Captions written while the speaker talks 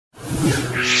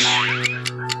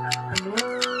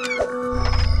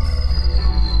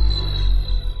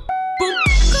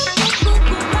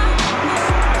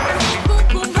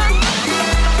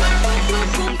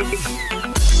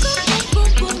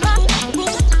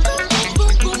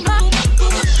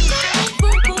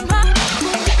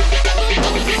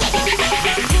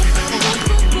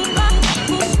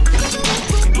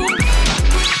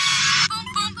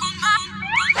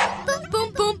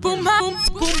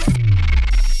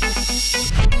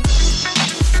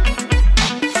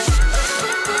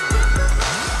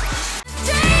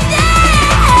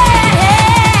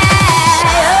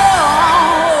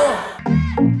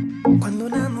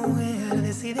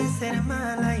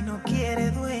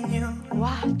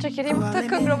Që keni më këtë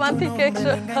këngë romantike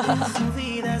kështu.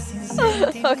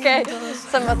 Okej,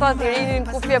 se më thotë i rinin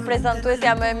kufje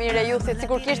prezantuesja më e mirë e juthit,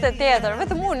 sikur kishte tjetër,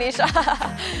 vetëm unë isha.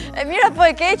 E mira po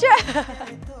e keqe?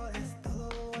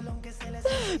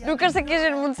 Nuk është se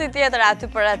kishin mundësi tjetër aty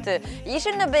për aty.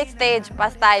 Ishin në backstage,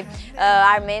 pastaj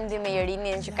Armendi me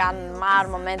Irinin që kanë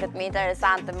marrë momentet më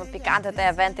interesante, më pikante të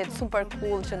eventit super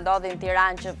cool që ndodhi në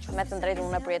Tiranë, që me të drejtën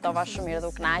unë e përjetova shumë mirë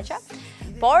dhe u kënaqja.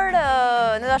 Por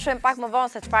ne do shohim pak më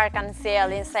vonë se çfarë kanë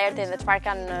sjellë insertin dhe çfarë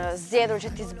kanë zgjedhur që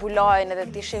t'i zbulojnë edhe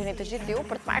t'i shihni të gjithë ju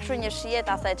për të marrë një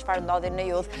shihet asaj çfarë ndodhi në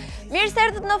Youth. Mirë se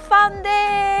erdhët në Fan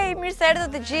Day, mirë se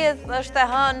erdhët të gjithë. Është e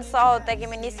hënë sot, e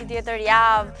kemi nisur tjetër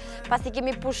javë, pasi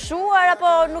kemi pushuar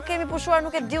apo nuk kemi pushuar,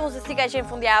 nuk e di unë se si ka qenë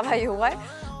fundjava juaj.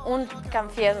 Unë kam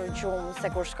fjetur gjumë se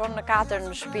kur shkon në 4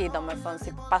 në shtëpi, domethënë si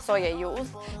pasojë e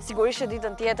Youth, sigurisht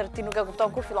ditën tjetër ti nuk e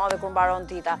kupton kur fillon dhe kur mbaron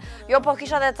dita. Jo, po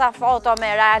kisha edhe ca foto me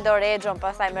Raldo Regjon,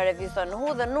 pastaj me revistën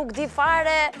Hu dhe nuk di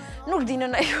fare, nuk di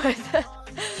në juaj.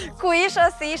 Ku isha,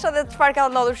 si isha dhe çfarë ka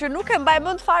ndodhur, që nuk e mbaj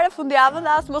mend fare fundjavën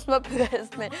dhe as mos më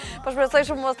pyesni. Po shpresoj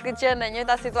shumë mos të qenë në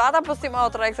njëjta situata, po si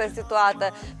motra e kësaj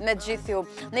situate me të gjithë ju.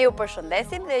 Ne ju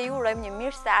përshëndesim dhe ju urojmë një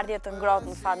mirëseardhje të ngrohtë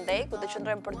në Fan Day, ku do të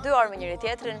qëndrojmë për 2 orë me njëri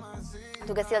tjetrin,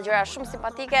 duke sjellë gjëra shumë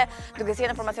simpatike, duke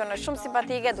sjellë informacione shumë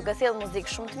simpatike, duke sjellë muzikë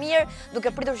shumë të mirë,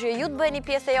 duke pritur që ju të bëheni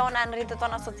pjesë e jona në rrjetet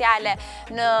tona sociale,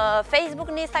 në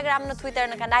Facebook, në Instagram, në Twitter,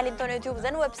 në kanalin tonë YouTube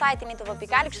dhe në website-in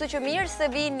TV.al, kështu që mirë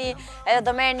se vini edhe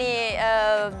do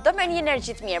merrni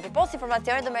energji të mirë. Përpos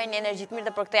informacione do merrni energji të mirë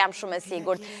dhe për këtë jam shumë e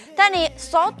sigurt. Tani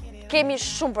sot kemi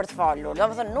shumë për të folur.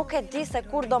 Domethënë nuk e di se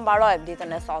kur do mbarojmë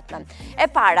ditën e sotme. E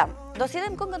para, do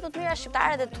sillim këngët më të mira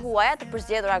shqiptare dhe të huaja të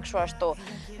përzgjedhura kështu ashtu.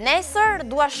 Nesër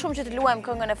dua shumë që të luajmë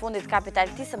këngën e fundit Capital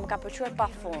T, se më ka pëlqyer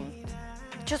pafund.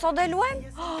 Që sot do e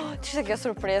luajmë? Ç'ishte kjo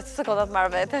surprizë, se do të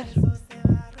marr veten.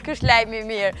 Ky është lajmi i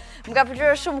mirë. Më ka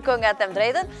pëlqyer shumë kënga, them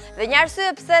drejtën, dhe një arsye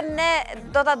pse ne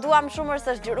do ta duam shumë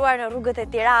është zgjuruar në rrugët e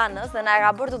Tiranës dhe na ka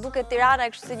bërë të duket Tirana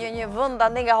kështu si një vend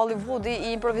ande nga Hollywoodi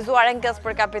i improvisuar enkes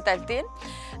për Capital Tin.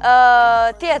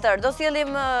 Tjetër, do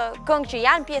sjellim këngë që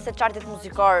janë pjesë e chartit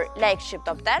muzikor Like Ship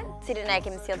Top 10, cilin ne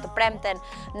kemi sjellë të premten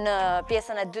në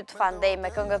pjesën e dytë Fan Day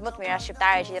me këngët më të mira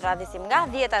shqiptare që i radhisim nga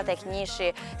 10-ta tek 1-shi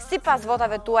sipas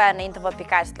votave tuaja në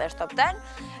intv.al/top 10.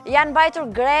 Janë mbajtur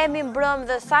Grammy mbrëm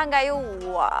dhe sa nga ju,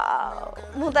 wow,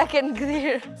 mund ta kenë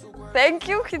gdhir. Thank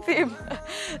you, Kitim.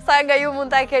 Sa nga ju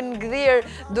mund ta kenë gdhir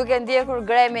duke ndjekur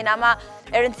Grammy-n, ama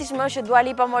e rëndësishme është që Dua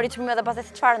Lipa mori çmimet dhe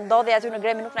pastaj çfarë ndodhi aty në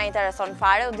Grammy nuk na intereson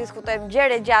fare. U diskutojmë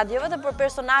gjëre gjatë, jo vetëm për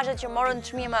personazhet që morën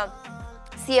çmime,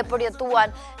 si e përjetuan,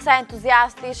 sa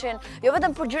entuziastë ishin, jo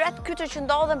vetëm për gjërat kyçe që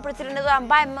ndodhen për cilën ne do ta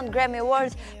mbajmë mend Grammy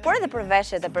Awards, por edhe për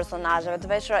veshjet e personazheve, të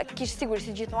veshura kish sigurisht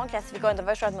si gjithmonë klasifikojnë të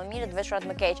veshurat më mirë, të veshurat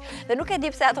më keq. Dhe nuk e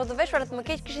di pse ato të veshurat më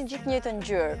keq kishin gjithë njëjtën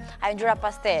ngjyrë, ajo ngjyra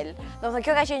pastel. Domethënë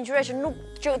kjo ka qenë ngjyra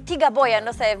që ti gaboja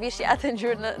nëse e vishje atë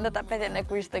ngjyrë në tapetin e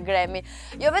kurish të Grammy.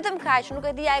 Jo vetëm kaq, nuk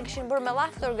e di a e kishin bërë me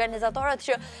llaftë organizatorët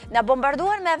që na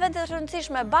bombarduan me evente të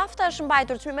rëndësishme. BAFTA është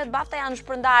mbajtur, çmimet BAFTA janë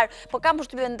shpërndar, po kam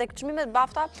përshtypjen tek çmimet BAFTA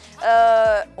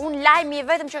unë lajmi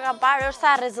vetëm që kam parë është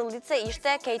sa rrezullice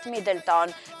ishte Kate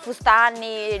Middleton,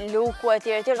 fustani, looku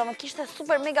etj. Domethënë kishte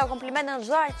super mega komplimente në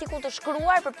çdo artikull të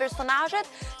shkruar për personazhet,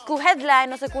 ku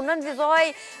headline ose ku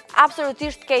nënvizoi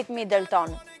absolutisht Kate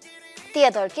Middleton.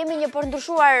 Tjetër, kemi një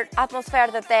përndryshuar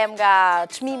atmosferë të temë nga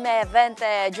çmime,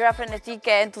 evente, gjëra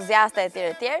frenetike, entuziaste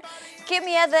etj.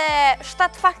 Kemi edhe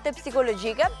 7 fakte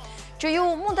psikologjike që ju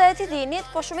mund të t'i dinit,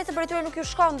 po shumica prej tyre nuk ju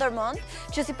shkon ndërmend,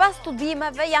 që sipas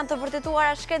studimeve janë të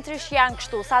vërtetuara shkencërisht janë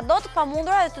kështu. Sado të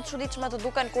pamundura dhe të çuditshme të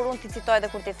duken kur unë t'i citoj dhe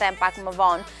kur t'i them pak më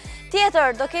vonë.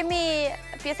 Tjetër, do kemi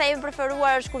pjesa ime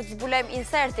preferuar është kur të zbulojmë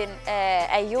insertin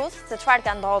e Youth, se çfarë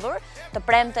ka ndodhur, të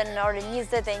premten në orën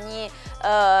 21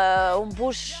 u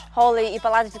mbush halli i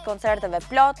pallatit të koncerteve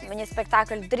plot, me një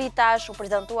spektakël dritash, u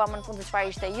prezantua më në fund se çfarë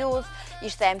ishte Youth,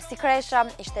 ishte MC Kresha,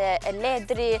 ishte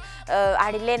Ledri,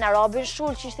 Arilena Robin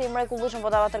Schulz, që ishte i mrekullueshëm, po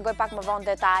ta tregoj pak më vonë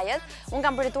detajet. Unë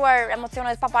kam përjetuar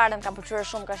emocionet pa parë, më kam pëlqyer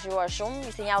shumë, ka shijuar shumë,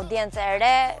 ishte një audiencë e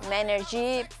re, me energji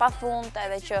pafund,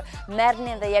 edhe që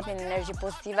merrnin dhe jepnin energji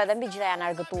pozitive dhe mbi gjitha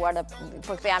janë argëtuar dhe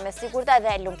për këtë jam e sigurt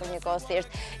edhe e lumtur njëkohësisht.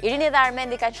 Irini dhe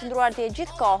Armendi kanë qëndruar atje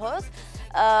gjithë kohës,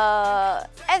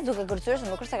 e duke kërcyer se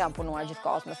nuk është se kanë punuar gjithë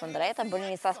kohës me thënë drejtën,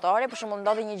 bënin një story, për shembull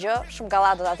ndodhi një gjë, shumë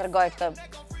gallat do ta tregoj këtë.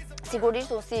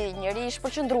 Sigurisht unë si njëri ish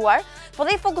përqendruar, po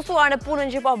dhe i fokusuar në punën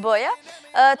që po bëja.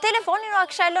 Telefonin a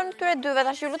kisha lënë këtyre dyve,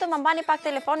 tash ju lutem ma mbani pak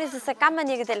telefonin se kam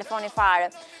mendje që telefoni fare.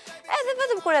 Edhe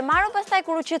vetëm kur e marru, pastaj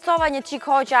kur u qetësova një çik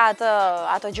hoqa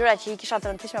ato gjëra që i kisha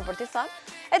të rëndësishme për t'i thënë,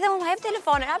 edhe unë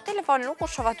hap telefonin, nuk u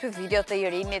shoh aty video të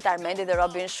Irinit, Armendit dhe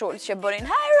Robin Schulz që bënin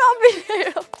 "Hi Robin".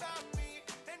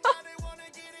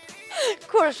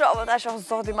 Kur shohë, ta shohë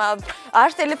zoti madh,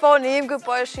 është telefoni im,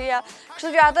 po e shija.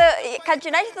 Kështu që atë kanë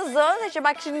qenë aq të zënë që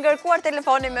ma kishin ngërkuar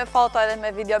telefoni me foto edhe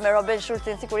me video me Robin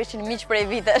Schulzin, sikur ishin miq prej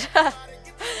vitesh.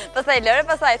 Pastaj lëre,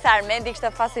 pastaj se Armendi kishte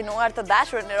fascinuar të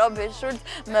dashurën e Robin Schulz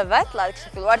me vetullat,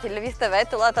 kishte filluar t'i lëvizte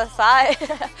vetullat e saj.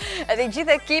 Edhe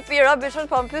gjithë ekipi i Robin Schulz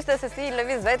po më pyeste se si i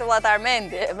lëviz vetullat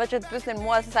Armendi, më që të pyesnin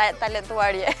mua se sa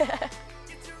talentuar je.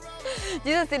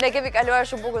 Gjithsesi ne kemi kaluar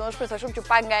shumë bukur, unë shpresoj shumë që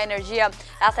pak nga energjia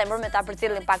asaj mërme ta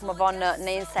përcjellim pak më vonë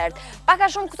në insert. Pak a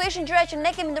shumë këto ishin gjëra që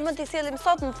ne kemi ndërmend t'i sjellim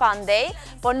sot në Fan Day,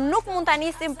 po nuk mund ta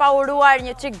nisim pa uruar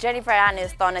një çik Jennifer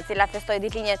Aniston, e cila festoi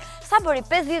ditëlinjen. Sa bëri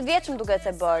 50 vjeç, më duket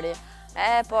se bëri.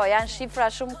 Po, janë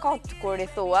shifra shumë kot kur i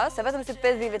thua, se vetëm si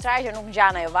 50 vjeçare që nuk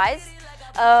ngjan ajo vajzë.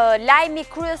 Lajmi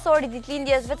kryesor i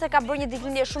ditëlindjes, vetë se ka bërë një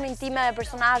ditëlindje shumë intime me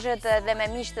personazhet dhe me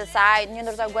miqtë e saj, një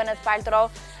ndër to Gwyneth Paltrow,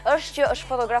 është që është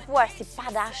fotografuar si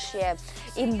padashje,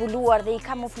 i mbuluar dhe i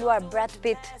kamufluar Brad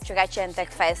Pitt që ka qenë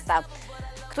tek festa.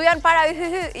 Këtu janë para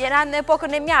janë në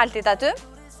epokën e mjaltit aty.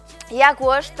 Ja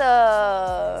ku është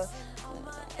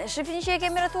shifni që e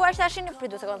kemi rrethuar tashin,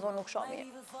 pritu se kanë thonë nuk shoh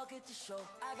mirë.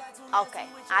 Okej,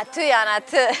 aty janë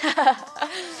aty.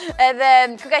 Edhe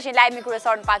kë ka qenë lajmi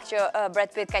kryesor në fakt që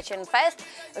Brad Pitt ka qenë në fest.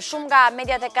 Shumë nga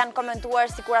mediat e kanë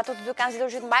komentuar sikur ato të dy kanë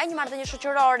zgjedhur që të mbajnë një marrëdhënie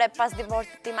shoqërore pas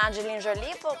divorcit me Angelina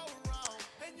Jolie, po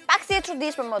pak si e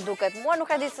çuditshme më duket. Mua nuk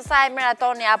e di se sa e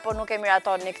miratoni apo nuk e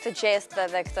miratoni këtë gjest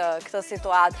dhe këtë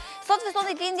situatë. Sot feston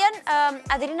ditëlindjen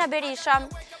Adelina Berisha,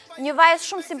 një vajzë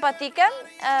shumë simpatike,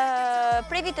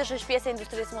 prej vitesh është pjesë e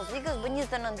industrisë muzikës, bën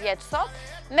 29 vjeç sot,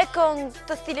 me këngë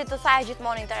të stilit të saj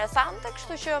gjithmonë interesante,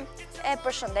 kështu që e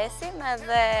përshëndesim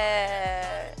edhe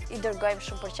i dërgojmë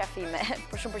shumë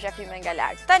përqafime nga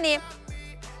lart. Tani,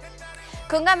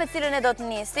 kënga me cilën e do të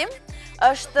nisim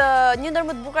është një ndër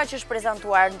më të bukura që është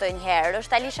prezantuar ndonjëherë.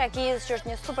 Është Alicia Keys, që është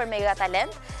një super mega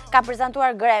talent, ka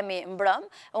prezantuar Grammy mbrëm.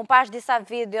 Unë pash disa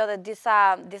video dhe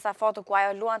disa foto ku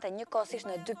ajo luante njëkohësisht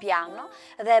në dy piano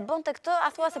dhe e bënte këtë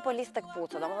athuase po liste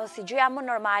këpucë, domethënë si gjëja më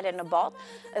normale në botë.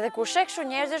 Dhe kur sheh kështu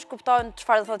njerëzish kuptojnë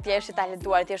çfarë do thotë ti je i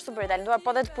talentuar, ti je super i talentuar,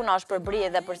 po dhe të punosh për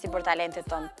brie dhe për sipër talentit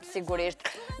tënd, sigurisht.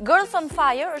 Girls on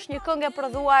Fire është një këngë e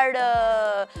prodhuar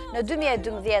në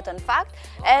 2012 në fakt,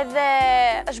 edhe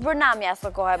është bërë namja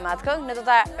së kohë me atë këngë, ne do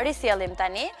ta risjellim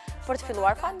tani për të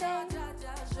filluar Fan Day.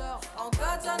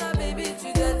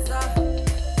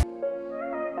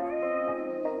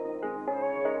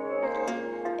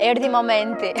 Erdhi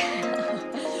momenti.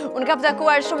 Unë kam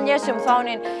takuar shumë njerëz që më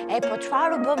thonin, po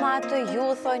çfarë u bë me atë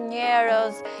Youth o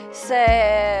njerëz, se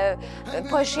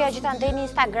po e shija gjithandej në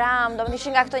Instagram, do më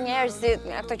ishin nga këto njerëz,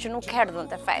 nga këto që nuk erdhën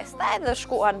te festa, edhe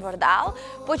shkuan vërdall,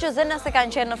 po që zëna se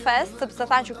kanë qenë në fest, sepse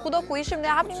thanë që kudo ku ishim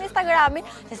ne hapnim Instagramin,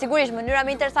 se sigurisht mënyra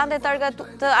më interesante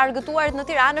të argëtuarit në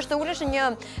Tiranë është të ulesh në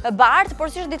një bar, të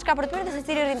porosish diçka për të pirë dhe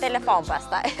secili rrin telefon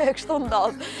pastaj. Kështu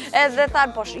ndodh. Edhe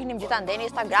thanë, po shinim gjithandej në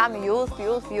Instagram Youth.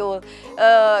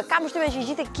 Kam përshtypjen që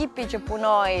gjithë ekipi që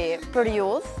punoi për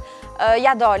Youth,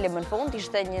 ja doli më në fund,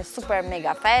 ishte një super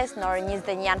mega fest, në orën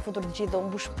 21 janë futur të gjithë dhe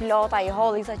unë bush plota i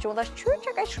holli, sa që unë thash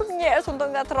që ka shumë njerëz, unë të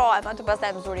ngatrohem, aty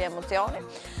pastaj më zuri emocioni.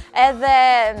 Edhe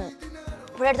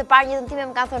për herë të parë një time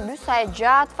më kanë thënë lysa e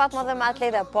gjatë, fatma dhe me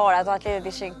atlete, por ato atletet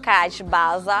ishin kaq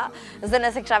baza,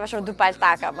 zënë se kisha veshur dy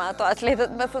paltaka me ato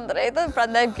atletet me thënë drejtën,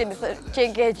 prandaj më keni thënë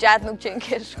qenke e gjatë, nuk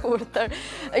qenke e shkurtër.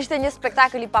 Ishte një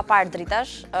spektakël i papar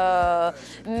dritash,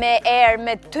 me erë,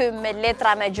 me tym, me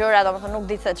letra, me gjëra, domethënë nuk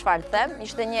di se çfarë të them.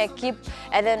 Ishte një ekip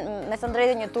edhe me thënë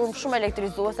drejtën një turm shumë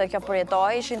elektrizuese, kjo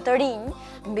përjetoi, ishin të rinj,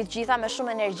 mbi të gjitha me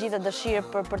shumë energji dhe dëshirë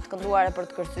për të kënduar e për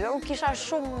të kërcyer. Unë kisha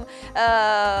shumë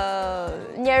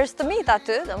njerëz të mit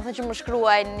aty, domethënë që më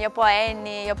shkruajnë, jo po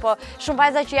Eni, jo po shumë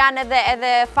vajza që janë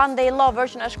edhe fan day lover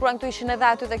që na shkruajnë këtu, ishin edhe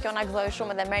aty dhe kjo na gëzoi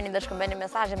shumë edhe merrnin dhe shkëmbeni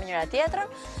mesazhe me njëra tjetrën.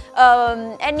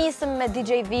 E nisëm me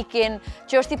DJ Vikin,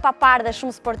 që është i papar dhe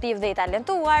shumë sportiv dhe i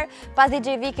talentuar. Pas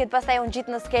DJ Vikit, pastaj unë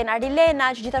gjitë në skenë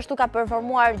Arilena, që gjithashtu ka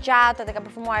performuar gjatë dhe ka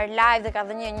performuar live dhe ka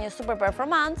dhënë një super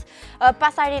performancë.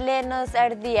 Pas Arilenës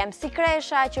erdhi MC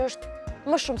Kresha, që është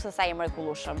më shumë se sa i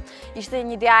mrekullueshëm. Ishte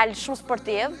një djalë shumë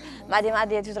sportiv,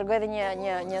 madje t'ju tregoj edhe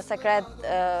një sekret,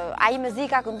 ai mezi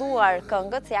ka kënduar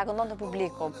këngët se ja këndonte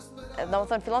publiku.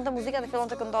 Domethënë fillonte muzika dhe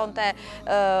fillonte këndonte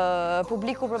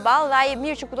publiku përballë dhe ai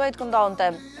mirë që kujtoi të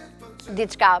këndonte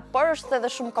diçka, por është edhe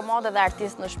shumë komode dhe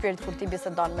artist në shpirt kur ti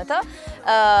bisedon me të.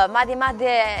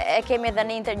 Madje e kemi edhe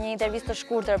në një intervistë të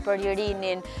shkurtër për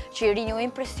Irinin, që Irini u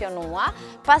impresionua.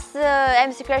 Pas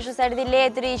MC Kreshës erdhi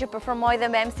Letri, që performoi dhe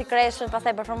me MC Kreshën,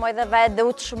 pastaj performoi dhe vetë dhe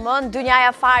u çmend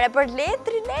dynjaja fare për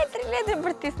Letri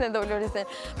për tisën e dolorisën.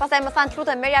 Pastaj më thanë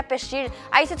lutem merja peshqir,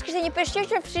 ai se kishte një peshqir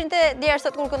që fshinte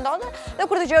djersat kur këndonte, dhe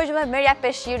kur dëgjoj që më merja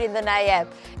peshqirin dhe na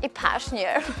jep. I pash një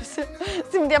herë,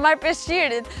 si më t'ja marr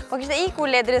peshqirin, po kishte ikur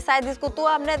Ledri, sa e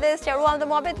diskutuam ne dhe sqaruam dhe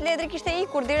muhabet, Ledri kishte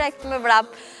ikur direkt me vrap.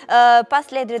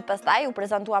 Pas Ledrit pastaj u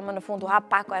prezantuam më në fund, u hap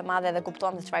pako e madhe dhe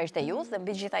kuptuam se çfarë ishte Youth, dhe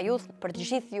mbi gjitha Youth, për të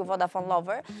gjithë ju Vodafone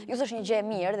lover, Youth është një gjë e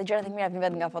mirë dhe gjërat e mira vijnë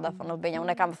vetëm nga Vodafone Albania.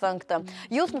 Unë kam thënë këtë.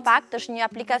 Youth në fakt është një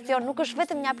aplikacion, nuk është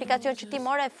vetëm një aplikacion që ti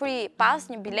more free pass,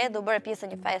 një bilet dhe u bëre pjesë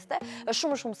e një feste,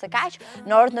 është shumë se kaq.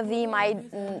 Në orët në vim ai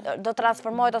do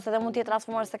transformohet ose dhe mund të jetë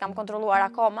transformuar se kam kontrolluar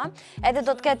akoma, edhe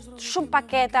do të ketë shumë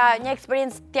paketa, një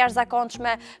eksperiencë të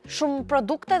jashtëzakonshme, shumë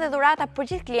produkte dhe dhurata për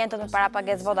gjithë klientët me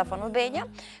parapagesë Vodafone Albania.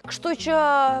 Kështu që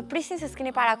prisni se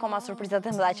s'keni para akoma surprizat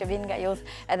e mëdha që vijnë nga Youth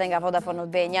edhe nga Vodafone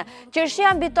Albania.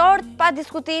 Qershia mbitor pa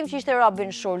diskutim që ishte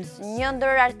Robin Schulz, një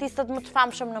ndër artistët më të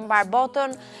famshëm në mbar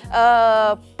botën,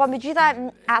 po megjithatë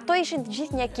ato ishin të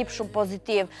gjithë një ekip shumë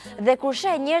pozitiv dhe kur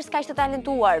sheh njerëz kaq të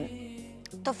talentuar,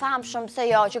 të famshëm se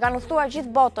jo, që kanë udhëtuar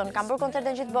gjithë botën, kanë bërë koncerte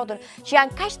në gjithë botën, që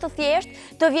janë kaq të thjeshtë,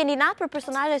 të vjen inat për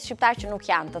personazhet shqiptar që nuk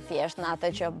janë të thjeshtë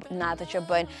në atë që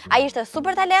bëjnë. Ai ishte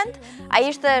super talent, ai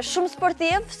ishte shumë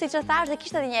sportiv, siç e thash, dhe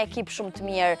kishte edhe një ekip shumë të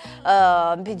mirë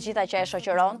mbi të gjitha që e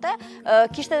shoqëronte.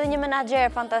 Kishte edhe një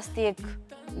menaxher fantastik,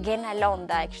 Gena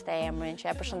Londa e kishte emrin, që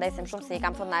e përshëndesim shumë se i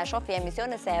kam thënë na e shofi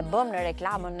emisioni se e bëm në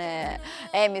reklamën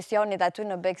e emisionit aty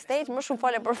në backstage, më shumë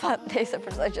fole për fat se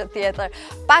për çdo gjë tjetër.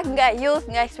 Pak nga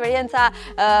Youth, nga eksperienca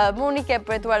më unike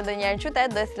për jetuar ndonjëherë në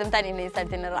qytet, do e sillim tani në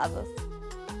insertin e radhës.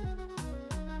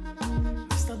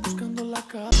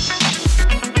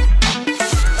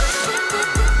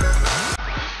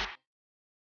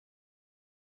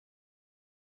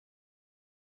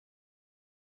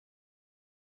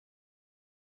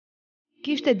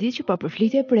 Kishte ditë që po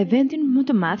përflitej për eventin më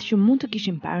të madh që mund të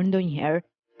kishim parë ndonjëherë,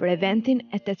 për eventin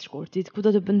e 8 shkurtit, ku do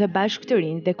të bënte bashkë të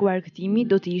rinj dhe ku argëtimi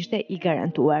do të ishte i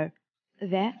garantuar.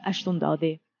 Dhe ashtu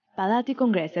ndodhi. Pallati i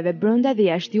Kongreseve brenda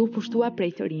dhe jashtë u pushtua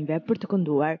prej të rinjve për të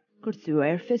kënduar,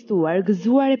 kërcyer, festuar,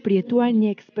 gëzuar e përjetuar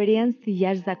një eksperiencë të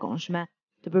jashtëzakonshme,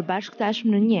 të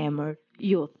përbashkëtashme në një emër,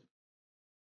 Youth.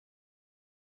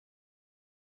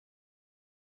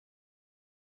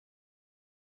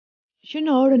 Që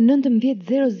në orën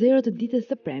 19:00 të ditës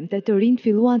së premte, të rinjt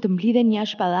filluan të mblidhen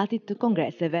jashtë pallatit të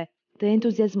Kongreseve, të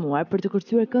entuziazmuar për të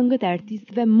kërcyer këngët e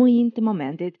artistëve më in të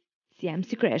momentit, si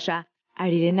MC Kresha,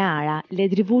 Arilena Ara,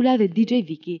 Ledri Vula dhe DJ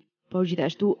Viki, por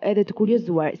gjithashtu edhe të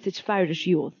kuriozuar se çfarë është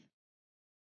Youth.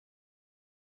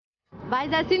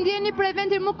 Vajza, si ndjeni për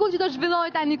eventin më cool që do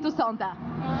zhvillohet tani këtu sonte?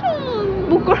 Shumë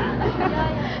bukur.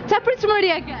 Çfarë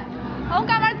pritshmërie ke? Unë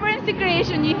kam marrë për MC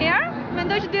Creation një herë,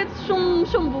 mendoj që duhet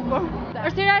shumë bukur.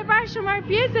 Është hera e parë që marr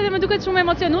pjesë dhe më duket shumë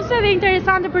emocionuese dhe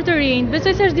interesante për të rinj.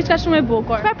 Besoj se është diçka shumë e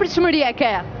bukur. Çfarë pritshmërie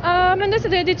ke? Mendoj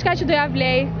se do jetë diçka që do ja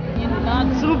vlej. Një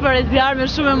natë super e zjarr me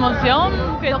shumë emocion.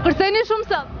 Do kërceni shumë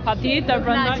sot? Patjetër,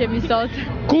 prandaj. Qemi sot.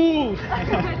 Cool!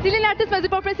 Cilin artist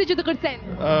mezi po presi që të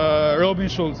kërceni? Robin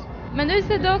Schulz. Mendoj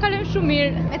se do kalojmë shumë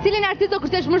mirë. Me cilin artist do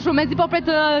kërcesh më shumë mezi po pret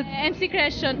MC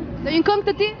Creation. Do një këngë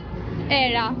të ti?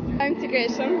 Era. MC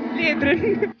Creation. Letrin.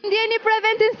 Ndjeni për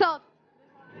eventin sot?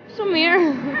 Shumë mirë.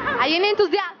 A jeni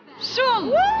entuziast?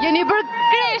 Shumë. Jeni bër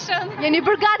Creation. Jeni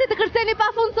bër gati të kërceni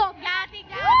pafund sot? Gati.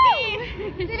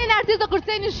 Cilin artist do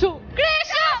kërceni shumë?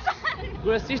 Creation.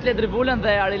 Kryesisht Ledri Vulën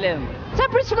dhe Arilen.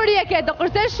 Çfarë pritshmërie ke? Do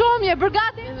kërcesh shumë, je bër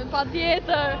gati?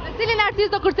 Patjetër. Me cilin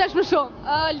artist do kërcesh më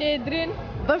shumë? Ledrin.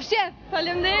 Përfshet.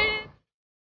 Faleminderit.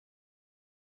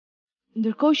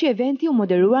 Ndërkohë që eventi u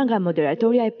moderuar nga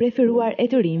moderatorja e preferuar e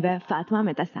të rinjve, Fatma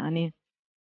Metasani.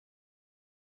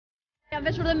 Jam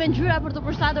veshur dhe me ngjyra për të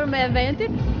përshtatur me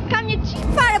eventin. Kam një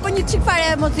Çik fare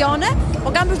emocione,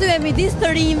 po kam përshtypjen midis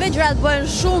të rinjve gjërat bëhen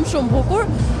shumë bukur,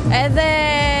 edhe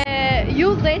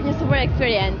ju zgjat një super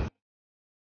eksperiencë.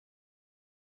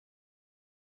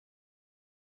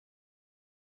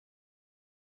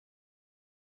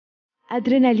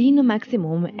 Adrenalinë në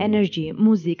maksimum, energji,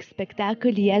 muzik,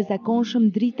 spektakël i jashtëzakonshëm,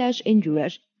 dritash e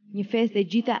ngjyrash, një festë e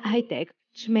gjitha high-tech,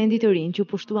 çmendi të rinj që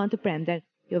pushtuan të premten,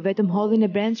 jo vetëm hallin e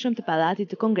brendshëm të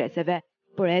pallatit të kongreseve,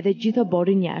 por edhe gjithë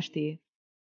oborrin jashtë.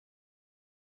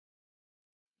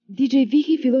 DJ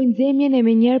Viki filloi nxemjen e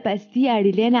menjëherë pas tij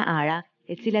Arilena Ara,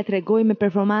 e cila tregoi me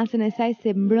performancën e saj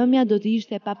se mbrëmja do të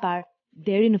ishte e papar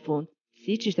deri në fund,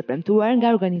 siç ishte premtuar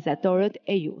nga organizatorët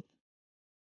e Youth.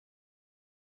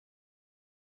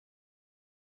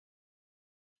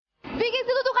 Viki,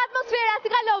 si do duk atmosfera, si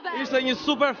kalove? Ishte një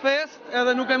super fest,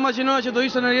 edhe nuk e imagjinoja që do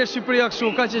ishte në rrjetë Shqipëria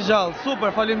kështu, kaq e gjallë.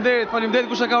 Super, faleminderit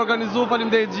kush e ka organizuar,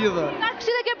 faleminderit gjithë. Ka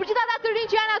këshilla ke për gjithë ata të rinj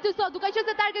që janë aty sot, duke qenë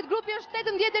se target grupi është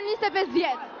 18 deri 25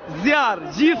 vjet. Zjarr,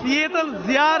 gjithë jetën,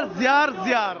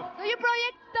 zjarr. Do një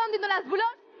projekt tënd do na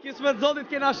zbulon? Kismet zotit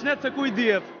kena shnet se ku i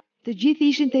dihet. Të gjithë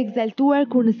ishin të egzaltuar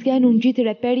kur në skenë u ngjiti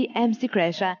reperi MC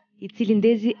Kresha, i cili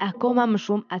ndezi akoma më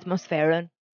shumë atmosferën.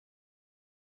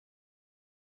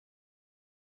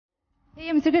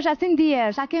 Jemi sigurisht si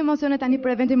ndihesh, a ke emocione tani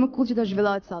për eventin më cool që do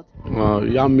zhvillohet sot?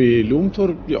 Jam i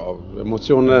lumtur, jo,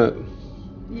 emocione,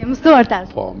 Je mësuar tash.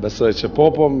 po, besoj që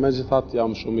po, megjithatë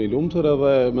jam shumë i lumtur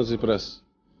edhe me zipres.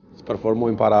 Të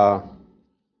performojmë para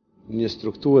një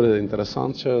strukturë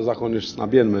interesant që zakonisht s'na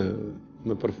bjen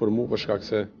me performu për shkak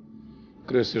se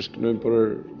kryesisht kënojmë për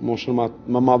moshën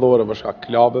më madhore për shkak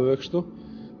klubeve kështu,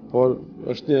 por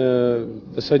është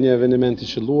besoj një eveniment i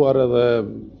qelluar edhe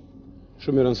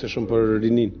shumë i rëndësishëm për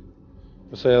rinin.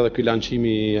 Besoj edhe ky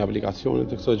lançimi i aplikacionit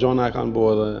të këto gjona e kanë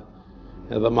bërë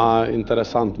edhe ma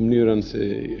interesant mënyrën si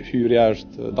hyrja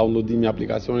është downloadimi i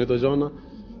aplikacionit të gjona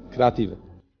kreative.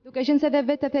 Duke qenë se edhe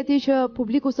vetë the ti që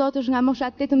publiku sot është nga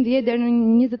mosha 18 deri në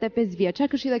 25 vjeç,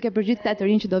 çfarë këshilla ke për gjithë këta të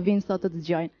rinj që do vinë sot të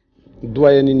dëgjojnë?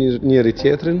 Duajeni njëri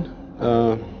tjetrin,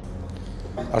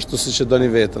 ashtu siç e doni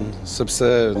veten, sepse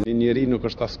një njeri nuk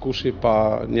është askushi pa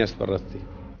njerëz për rreth tij.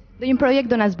 Do një projekt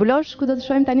do na zbulosh, ku do të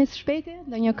shohim tani së shpejti?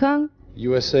 Do një këngë?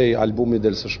 USA albumi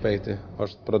del së shpejti,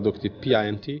 është produkti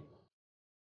PINT.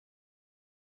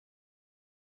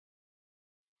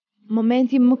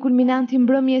 Momenti më kulminant i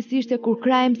mbrëmjes ishte kur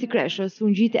krah MC Kreshës u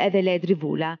ngjit edhe Ledri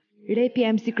Vula. Repi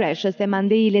MC Kreshës e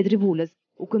mandej i Ledri Vulës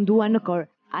u këndua në kor,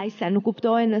 aq sa nuk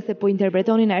kuptohej nëse po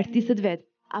interpretonin artistët vet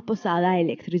apo salla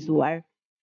elektrizuar.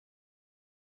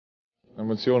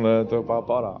 Emocione të pa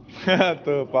para,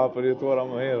 të pa përjetuara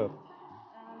më herët.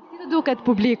 Si të duket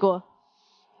publiku?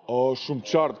 O, shumë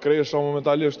qartë, Kresha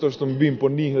momentalisht është mbim,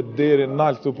 po nihet deri në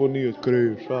altë të po nihet,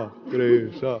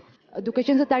 Kresha. Duke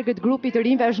qenë se target grupi të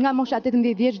rinjve është nga mosha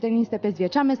 18 vjeç deri në 25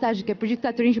 vjeç, çfarë mesazhi ke për gjithë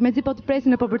këta të rinj që mezi po të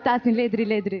presin e po përtasin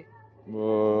Ledri?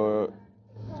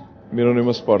 Mironi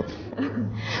më sport.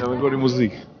 Edhe ngori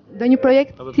muzikë. Do një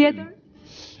projekt tjetër?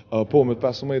 Po, me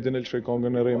 15 e lëshoj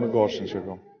kongën e re me Gashin që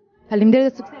kam. Faleminderit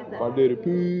dhe suksese. Faleminderit,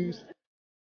 peace.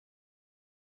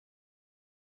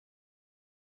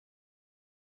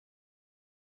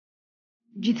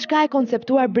 Gjithçka e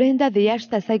konceptuar brenda dhe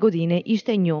jashtë asaj godine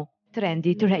ishte një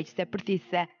trendi tërheqëse,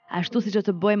 përthithse, ashtu siç do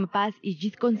të bëjë më pas i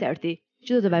gjithë koncerti,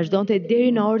 që do të vazhdonte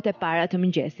deri në orët e para të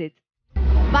mëngjesit.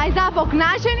 Vajza, po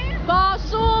kënaqeni? Po,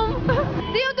 shumë.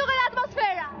 Si ju duket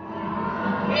atmosfera?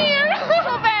 Mirë.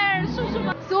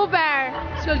 Super.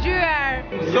 Shkëlqyer.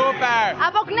 Super!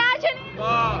 Apo kënaqeni?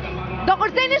 Po! Do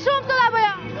kurseni shumë sot apo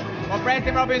jo? Po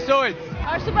presim Robin Schulz!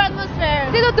 Është super atmosferë.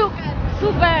 Si do duket?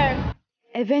 Super.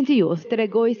 Eventi Youth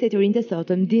tregoi se të rinjtë e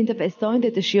sotëm din të festojnë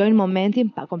dhe të shijojnë momentin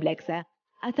pa komplekse.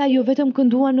 Ata jo vetëm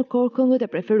kënduan në kor këngët e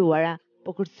preferuara,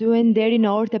 po kërcyen deri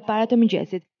në orët e para të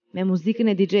mëngjesit me muzikën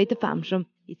e DJ të famshëm,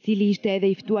 i cili ishte edhe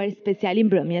i ftuari special i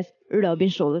mbrëmjes,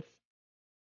 Robin Schulz.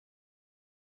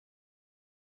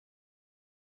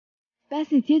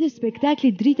 Pas një tjetër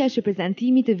spektakli dritash e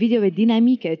prezantimit të videove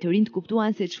dinamike, të rinjtë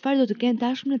kuptuan se çfarë do të kenë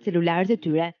tashmë në celularët e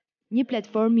tyre. Një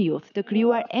platformë Youth të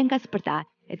krijuar enkas për ta,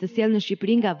 e të sjellë në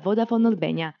Shqipëri nga Vodafone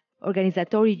Albania,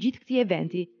 organizatori i gjithë këtij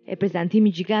eventi e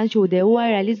prezantimit gjigant që u dehua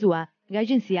e realizua nga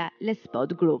agjencia Les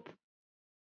Spot Group.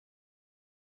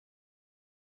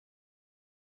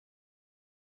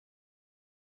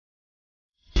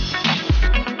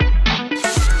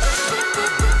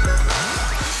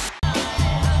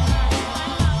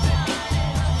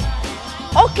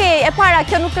 Okej, e para,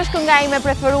 kjo nuk është kënga ime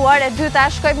preferuar, e dyta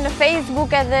shkojmë në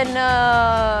Facebook edhe në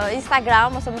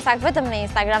Instagram, ose më saktë vetëm në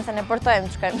Instagram, se ne portojmë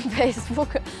të shkojmë në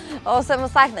Facebook, ose më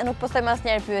saktë nuk postojmë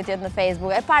asnjëherë pyetjet në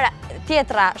Facebook. E para,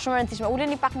 tjetra, shumë e rëndësishme,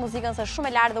 uleni pak muzikën se shumë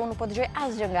e lartë dhe unë nuk po dëgjoj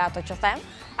asgjë nga ato që them.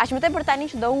 Aq më tepër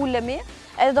tani që do ulemi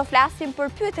edhe do flasim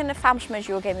për pyetjen e famshme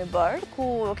që ju kemi bërë,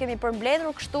 ku kemi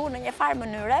përmbledhur kështu në një farë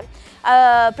mënyre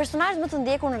personazhet më të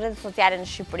ndjekur në rrjetet sociale në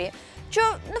Shqipëri,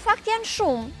 që në fakt janë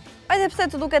shumë, edhe pse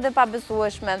të duket e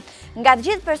pabesueshme. Nga të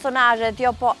gjithë personazhet,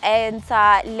 jo po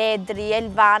Enca, Ledri,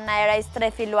 Elvana, Eraj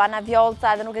Strefi, Luana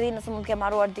Vjolca, dhe nuk e di nëse mund të kem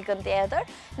harruar dikën tjetër,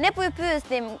 ne po ju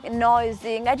pyesim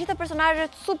Noizi, nga gjithë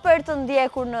personazhet super të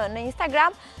ndjekur në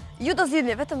Instagram, ju do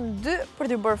zgjidhni vetëm 2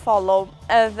 për t'ju bërë follow,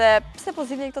 edhe pse po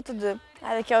zgjidhni këto të 2?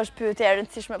 Edhe kjo është pyetje e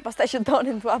rëndësishme, pastaj që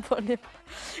donin t'u aboni.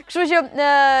 Kështu që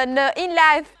në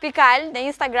inlife.al në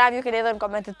Instagram ju keni edhe në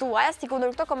komentet tuaja,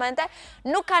 sikundër këto komente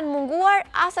nuk kanë munguar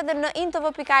as edhe në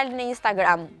intv.al në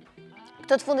Instagram.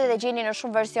 Këtë të fundit e gjeni në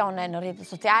shumë versione në rrjetet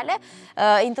sociale.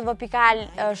 intv.al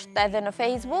është edhe në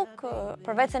Facebook,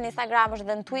 përveç se në Instagram është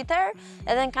edhe në Twitter,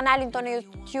 edhe në kanalin tonë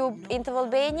YouTube TV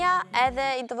Albania, edhe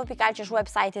intv.al që është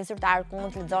website-i zyrtar ku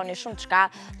mund të lexoni shumë çka,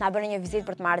 na bëni një vizitë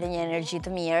për të marrë një energji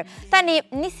të mirë. Tani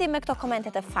nisim me këto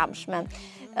komentet e famshme.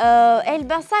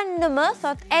 Elbasan në më,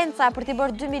 thot Enca për t'i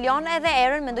bërë 2 milion edhe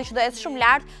erën, mendoj që do ecë shumë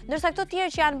lart, ndërsa këto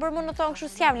tjerë që janë bërë më në tonë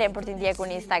kështu s'ja vlen për t'i ndjekur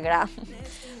në Instagram.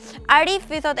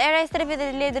 Arifi thot Eraj Strefi dhe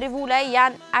Ledri Vulaj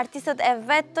janë artistët e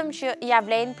vetëm që ja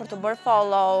vlen për të bërë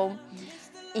follow.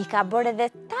 I ka bërë edhe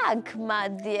tag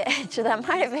madje që ta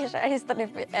marrë vesh Eraj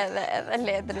Strefi edhe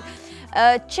Ledri.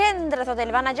 Qendre thot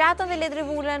Elvana Gjatën dhe Ledri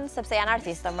Vulën, sepse janë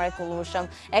artistë mrekullueshëm.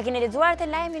 E keni lexuar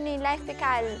të lajmin në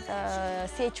live.al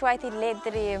si e quajti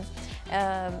Ledri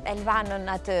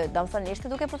Elvanën atë, domethënë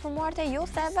ishte duke performuar te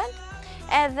Youth Event.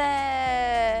 Edhe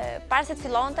para se të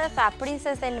fillonte, tha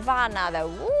Princes Elvana dhe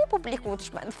publiku të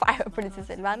shmend fare Princes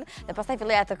Elvana, dhe pastaj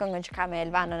filloi atë këngën që ka me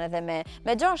Elvanën edhe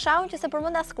me John Shaun që se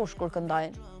përmend askush kur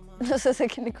këndojnë. Nëse se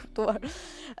keni kuptuar.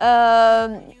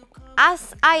 As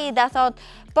Aida thot,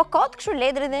 po kot kështu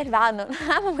Ledri dhe Elvanën,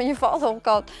 ama më një follow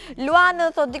kot. Luana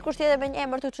thot dikush tjetër me një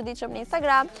emër të çuditshëm në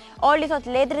Instagram. Oli thot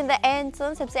Ledrin dhe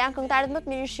Encën sepse janë këngëtarët më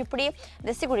të mirë në Shqipëri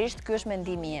dhe sigurisht ky është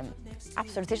mendimi im.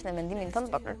 Absolutisht në mendimin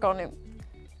tënd po kërkonim.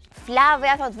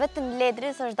 Flavia thot vetëm Ledri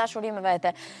s'është dashuri me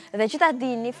vete. Dhe që ta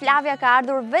dini, Flavia ka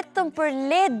ardhur vetëm për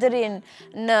Ledrin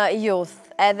në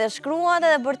Youth. Edhe shkruan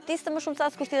edhe bërtiste më shumë se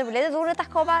askush tjetër për Ledrin, dhe unë e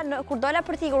takova kur dola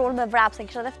për t'ikur, unë me vrap se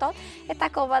kisha dhe ftohtë, e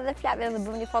takova dhe Flavia dhe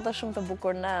bëm një foto shumë të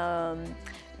bukur në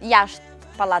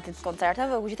jashtë pallatit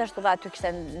koncerteve, ku gjithashtu dhe aty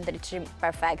kishte ndriçim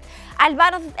perfekt.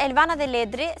 Elvana dhe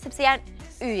Ledri sepse janë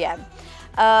yje.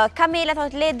 Kamela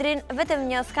thot Ledrin vetëm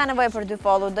një, s'ka nevojë për 2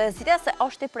 follow, do e zgjidhja se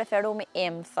është i preferumi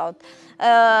im, thot.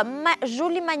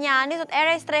 Zhuli Manjani thot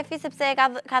Eraj Strefi sepse ka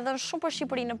dhënë shumë për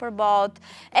Shqipërinë nëpër botë.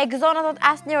 Exona thot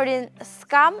asnjërin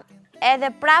s'kam,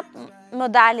 edhe prap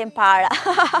më dalin para.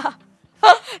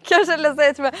 Kjo është e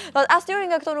lezetshme. Thot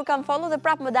asnjërin nga këto nuk kam follow dhe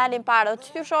prap më dalin para.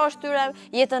 Që ty shoh shtyre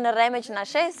jetën e rreme që na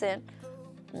shesin.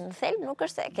 Në thelb nuk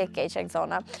është se ke keq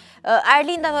Exona.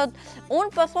 Arlinda thot,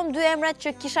 unë po thom 2 emrat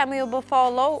që kisha më ju bë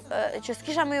follow, që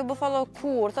s'kisha më ju bë follow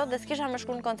kur, thot, dhe s'kisha më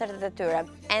shku në koncertet e tyre.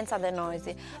 Enca dhe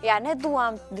Noizi. Ja, ne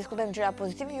duam të diskutojmë gjëra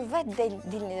pozitive, ju vetë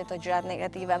dilni dhe të gjërat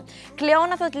negative.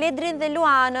 Kleona thot Ledrin dhe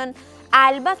Luanën.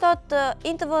 Alba thot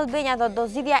TV Albania thot do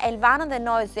zgjidhja Elvanën dhe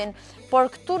Noizin, por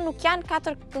këtu nuk janë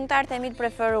 4 këngëtarët e mi të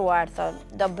preferuar, thot.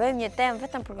 Do bëjmë një temë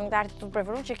vetëm për këngëtarët e tu të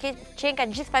preferuar që qenë ka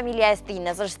gjithë familja e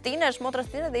Stinës. Është Stina, është motra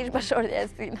Stina dhe ish bashortja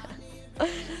e Stinës.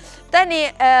 Tani,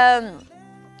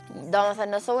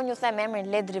 domethënë nëse unë ju them emrin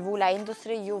Ledri Vula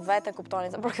Industry, ju vetë kuptoni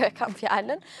se për kë e kam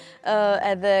fjalën,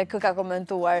 edhe kë ka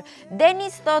komentuar.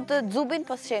 Denis thot Xubin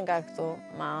po s'qen ka këtu.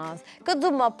 Mas. Kë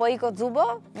Xubo po iko Xubo?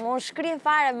 Më shkrim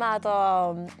fare me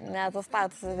ato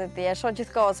statuset e tij, e shoh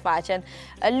gjithkohës faqen.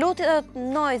 Luti thot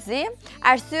Noizi,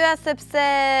 arsyeja sepse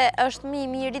është më i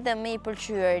miri dhe më i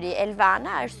pëlqyeri.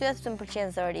 Elvana, arsyeja sepse më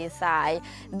pëlqen zëri i saj.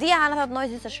 Diana thot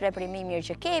Noizi është reprimi i mirë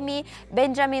që kemi.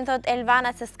 Benjamin thot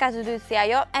Elvana se s'ka të dytë si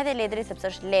ajo, edhe Ledri sepse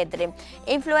është Ledri.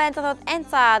 Influencer thot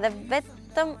Enca dhe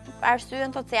vetëm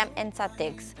arsyeën thot se jam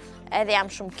Encatix. Edhe jam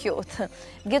shumë cute.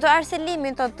 Gjeto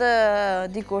Arselimin thot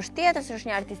dikush tjetër se është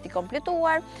një artist i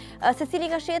kompletuar. Secili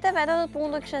ka shihet vetë thot po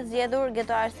unë do kisha zgjedhur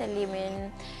Gjeto Arselimin.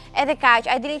 Edhe kaq,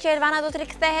 ai dini që Elvana do të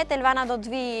rikthehet, Elvana do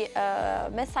të vi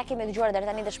me sa kemi dëgjuar deri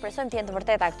tani dhe shpresojmë të jenë të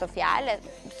vërteta këto fjalë,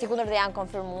 sigurisht dhe janë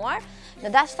konfirmuar.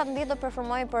 Në datë 17 do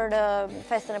performojë për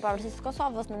festën e pavarësisë së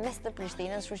Kosovës në mes të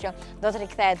Prishtinës, kështu që do të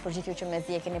rikthehet për gjithë ju që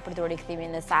mezi e keni pritur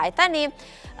rikthimin e saj. Tani,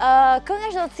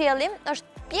 kënga që do të sjellim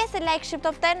është pjesë e Like Ship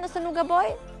Top 10 nëse nuk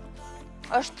gaboj.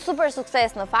 është super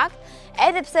sukses në fakt,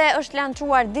 edhe pse është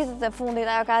lançuar ditët e fundit,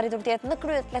 ajo ka arritur të jetë në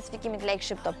krye të klasifikimit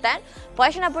Flagship Top 10, po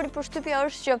ajo që na bëri përshtypje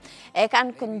është që e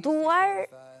kanë kënduar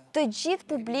të gjithë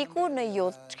publiku në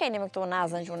youth. Ç'ka keni me këtu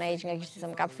nazën që unë heq nga kishti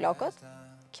se më kap flokët?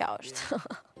 Kjo është.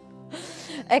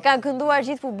 E kanë kënduar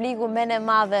gjithë publiku me në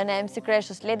madhe në MC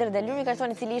Kreshës Leder dhe Lyri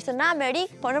Karson, i cili ishte në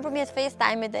Amerikë, por nëpërmjet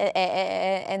FaceTime-it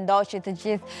e ndoqi të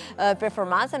gjithë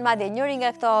performancën. Madje njëri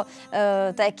nga këto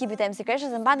të ekipit të MC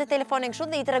Kreshës e mbante telefonin kështu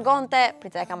dhe i tregonte,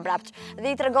 pritë e kam brapç,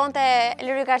 dhe i tregonte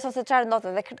Lyri Karson se çfarë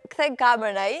ndodhte dhe kthej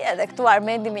kamerën ai, edhe këtu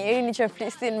Armendi me Irini që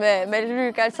flisnin me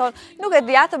Lyri Karson. Nuk e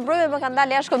di, atë brojme më kanë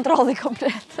dalë jashtë kontrolli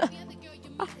komplet.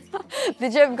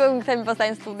 Dëgjojmë këngën, kthehemi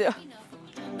pastaj në studio.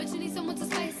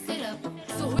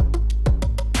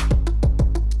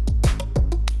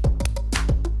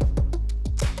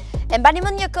 E mbani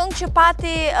mend një këngë që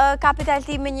pati Capital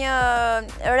T me një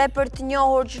rapper të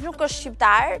njohur që nuk është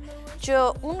shqiptar, që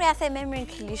unë ja them emrin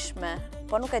Klishme,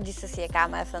 po nuk e di se si e ka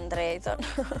me thënë drejtën.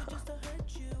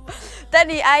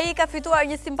 Tani, ai ka fituar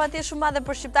një simpati shumë madhe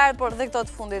për shqiptarët, por dhe këto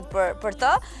të fundit për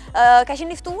të. Ka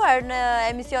qenë i ftuar në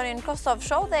emisionin Kosov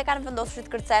Show dhe e kanë vendosur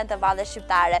të kërcente valle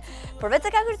shqiptare. Përveç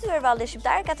se ka kërcyer valle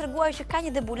shqiptare, ka treguar që ka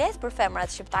një debulesë për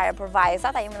femrat shqiptare, për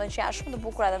vajzat, ai mendon që janë shumë të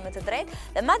bukura dhe me të drejtë,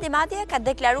 dhe madje ka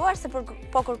deklaruar se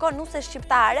po kërkon nuse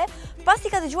shqiptare, pasi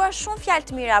ka dëgjuar shumë fjalë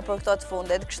të mira për këto të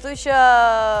fundit. Kështu që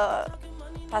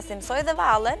pasi mësoj dhe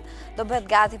vallen, do bëhet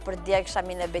gati për djeg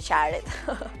shamin e beqarit.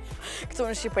 Këtu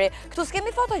në Shqipëri. Këtu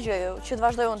s'kemi foto gjëju, që të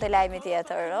vazhdoj unë të lajmi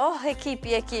tjetër. Oh,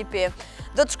 ekipi.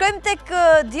 Do të shkojmë tek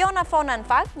Diona Fona në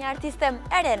fakt, një artiste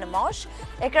e re në mosh,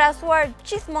 e krahasuar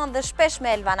gjithmonë dhe shpesh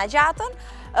me Elvana Gjatën,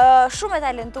 shumë e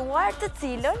talentuar, të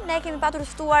cilën ne kemi patur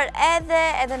ftuar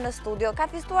edhe në studio. Ka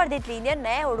festuar ditëlindjen,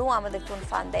 ne uruam edhe këtu në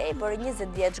Fan Day, bëri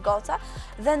 20 vjeç goca,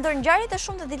 dhe ndër ngjarjet e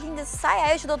shumë të ditëlindjes së saj,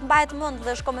 ajo që do të mbahet mend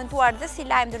dhe është komentuar dhe si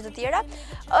lajm ndër të tjera,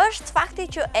 është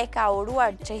fakti që e ka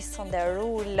uruar Jason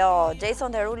Derulo.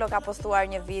 Jason Derulo ka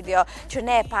postuar një video që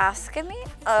ne pas kemi,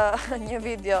 një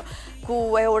video ku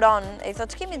e uron, i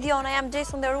thot, kemi Diona, jam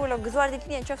Jason Derulo, gëzuar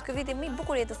ditëlindjen, qoftë ky viti më i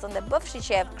bukur jetës tënde, bëfshi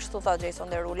qef, kështu thot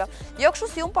Jason Derulo. Jo kështu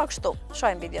si unë, po kështu.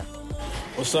 Shohim video.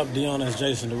 What's up, Diona? It's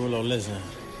Jason Derulo. Listen,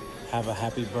 have a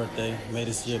happy birthday. May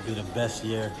this year be the best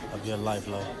year of your life,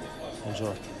 love.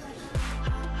 Enjoy.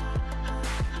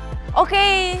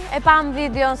 Okej, e pam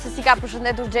videon se si ka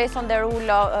përshëndetur Jason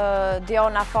Derulo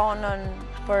Diona Fonën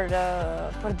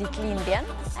për ditëlindjen.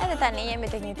 Edhe tani jemi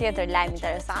tek një tjetër lajm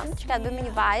interesant që ka të bëjë me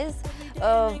një vajzë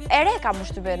e re, ka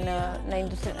përshtypjen në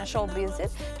industrinë e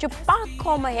showbizit, që pak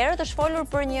kohë më herët është folur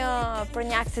për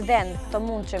një aksident të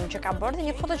mundshëm që ka bërë, dhe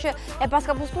një foto që e pas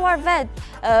ka postuar vetë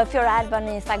Fiora Alba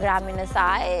në Instagramin e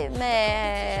saj me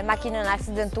makinën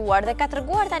aksidentuar, dhe ka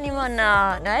treguar tani më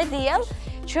në e diell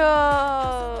që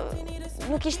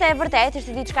nuk ishte e vërtet,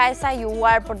 ishte diçka e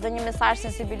sajuar për të dhënë një mesazh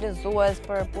sensibilizues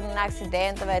për punën e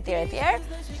aksidenteve etj.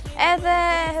 Edhe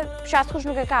që askush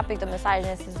nuk e kapi këtë mesazhin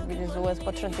e sensibilizues,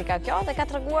 po ç'rëndësi ka kjo, dhe ka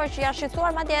treguar që janë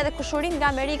shqetësuar madje edhe kushurim nga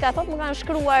Amerika, thotë më kanë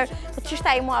shkruar, po ç'ishte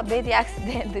ai muhabeti i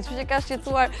aksidentit, kështu që ka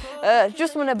shqetësuar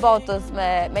gjysmën e botës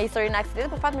me historinë e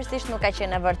aksidentit, por fatmirësisht nuk ka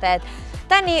qenë e vërtet.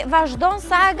 Tani, vazhdon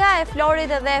saga e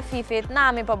Florit edhe e Fifit.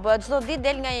 Nami po bëhet, çdo ditë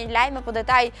del nga një lajm apo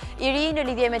detaj i ri në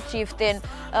lidhje me çiftin.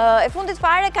 E fundit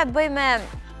fare ka të bëjë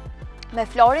me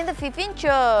Florin dhe Fifin,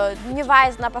 që një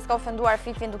vajzë na pas ka ofenduar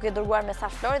Fifin duke dërguar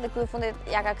mesazh Florit, dhe ky i fundit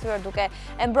ja ka kthyer duke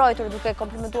e mbrojtur, duke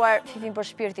komplimentuar Fifin për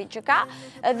shpirtin që ka,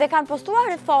 dhe kanë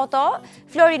postuar foto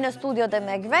Flori në studio dhe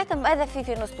me vetëm, edhe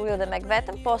Fifi në studio dhe me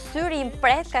vetëm, po syri i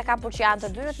mpret ka kapur që janë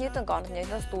të dy në të njëjtën kohë, në të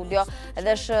njëjtën studio,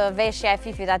 edhe është veshja e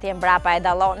Fifit atje mbrapa, e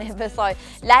dalloni, besoj.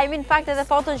 Lajmin fakt edhe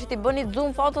foton që ti bëni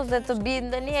zoom fotos dhe të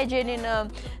bindeni, e gjeni në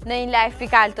një live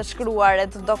pikal të shkruar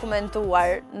e të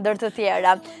dokumentuar ndër të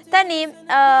tjera. Tani,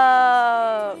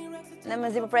 ne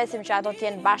mezi përpresim që ato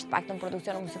t'jenë bashkë pak në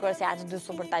produksion muzikore, se janë të dy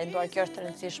super talentuar, kjo është të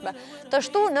rëndësishme. Të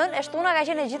shtunën, shtuna ka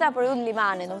qenë e gjitha për yll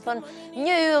Limani, do të thonë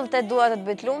një yll të dua të të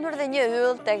bëjt lumtur dhe një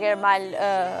yll të Germal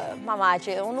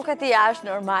Mamaci. Unë nuk e ti ashtë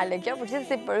normale kjo, për gjithë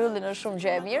si për yllin është shumë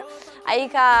gjë e mirë. Ai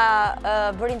ka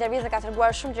bërë intervjistë dhe ka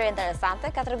treguar shumë gjëra interesante,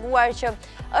 ka treguar që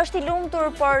është i lumtur,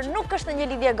 por nuk është në një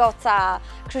lidhje goca,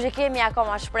 kështu që kemi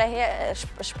akoma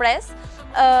shpresë.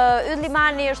 Yll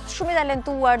Limani është shumë i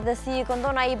talentuar dhe si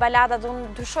këndon ai baladat,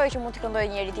 unë dyshoj që mund të këndoj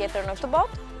njëri tjetër në këtë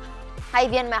botë. Ai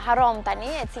vjen me Harom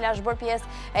tani, e cila është bërë pjesë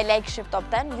e Flagship Top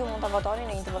 10. Ju mund të votoni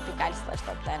në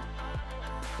intervju.al/top 10.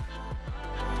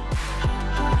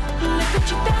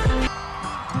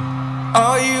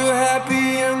 Are you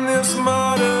happy in this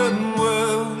modern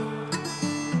world?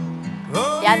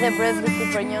 Ja dhe brezgësi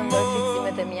për një ndër fiksimet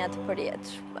lajmet e mia të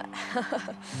përjetshme.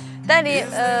 Tani,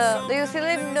 do ju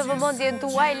sillim në vëmendjen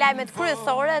tuaj lajmet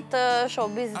kryesore të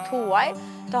showbizit tuaj,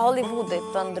 të Hollywoodit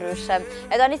të ndryshe.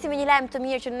 E do nisim me një lajm të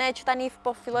mirë që ne që tani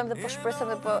po fillojmë dhe po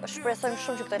shpresojmë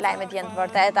shumë që këto lajmet jenë të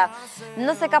vërteta.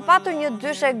 Nëse ka patur një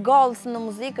dyshe gols në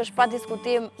muzikë është pa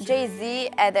diskutim Jay-Z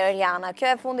edhe Rihanna. Kjo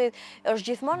e fundit është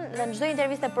gjithmonë dhe në çdo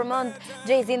intervistë përmend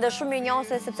Jay-Z dhe shumë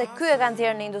mirënjohëse sepse ky e ka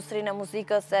nxjerrë në industrinë e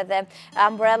muzikës edhe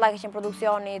Umbrella ka qenë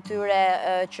produksioni i tyre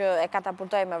që e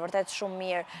katapultoi me vërtet shumë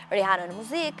mirë Rihanna në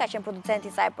muzikë, ka qenë producenti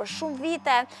i saj për shumë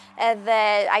vite edhe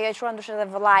ajo e quhen ndoshta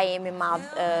edhe vëllai im i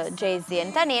madh Jay-Z.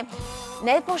 Tani,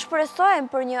 ne po shpresojmë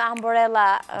për një Umbrella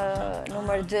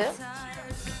numër 2,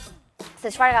 se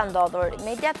çfarë ka ndodhur.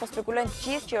 Mediat po spekulojnë të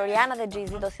gjithë që Rihanna dhe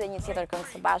Jay-Z do sjellin një tjetër këngë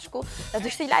së bashku, dhe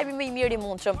do ishte lajmi më i mirë i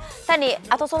mundshëm. Tani,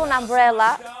 ato sollën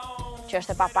Umbrella, që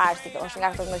është e paparësi, është nga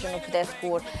këto këngë që nuk vdes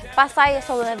kur. Pastaj e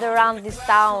sollën edhe Run This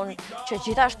Town, që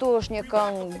gjithashtu është një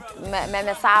këngë me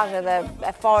mesazhe dhe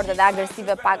e fortë dhe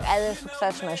agresive pak edhe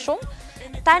suksesshme shumë.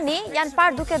 Tani janë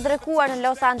parë duke drekuar në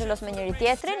Los Angeles me njëri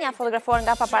tjetrin, janë fotografuar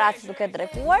nga paparazzi duke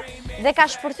drekuar dhe ka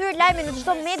shpërthyer lajmin në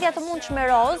çdo media të mundshme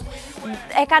roz.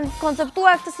 E kanë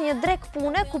konceptuar këtë si një drek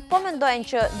pune ku po mendojnë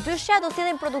që dyshja do të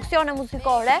jenë produksione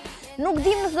muzikore, nuk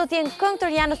dim nëse do të jenë këngë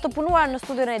të Rihanës të punuar në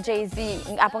studion e Jay-Z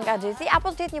apo nga Jay-Z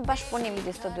apo do të jetë një bashkëpunim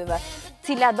midis të dyve.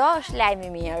 Cila do është lajmi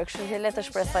i mirë, kështu që le të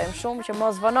shpresojmë shumë që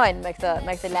mos vonojnë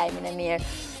me këtë lajmin e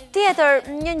mirë. Tjetër,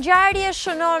 një ngjarje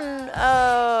shënon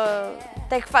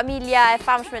tek familja e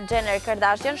famshme Jenner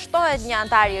Kardashian, shtohet një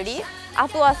antar i ri, a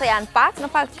thua se janë pak, në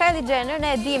fakt Kylie Jenner, ne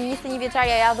e dim 21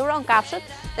 vjeçaria ja dhuron kafshët,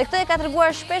 dhe këtë e ka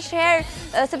treguar shpesh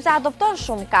herë sepse adopton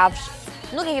shumë kafsh.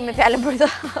 Nuk e kemi fjalën për këtë.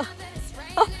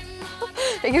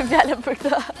 E kemi fjalën për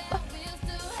këtë.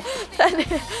 Tani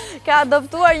ka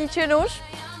adoptuar një qenush,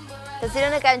 të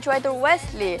cilën e kanë quajtur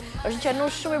Wesley. Është një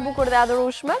qenush shumë i bukur dhe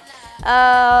adhurueshme.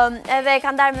 Edhe ka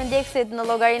ndarë me ndjekësit në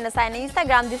llogarinë e saj në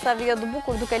Instagram disa video të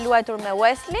bukur duke luajtur me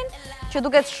Wesleyn, që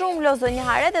duket shumë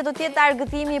lozonjare dhe do të jetë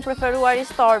argëtimi i preferuar i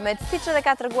Stormit, siç edhe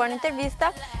ka treguar në intervista,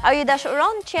 ajo i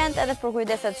dashuron qend edhe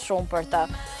përkujdeset shumë për të.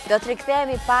 Do të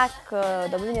rikthehemi pak,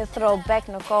 do bëjmë një throwback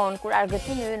në kohën kur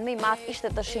argëtimi ynë më i madh ishte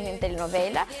të shihnim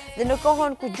telenovela dhe në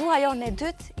kohën ku gjuha jonë e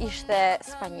dytë ishte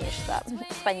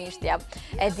spanjishtja.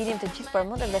 E dinim të gjithë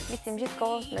përmendëm dhe flisim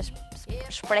gjithkohës me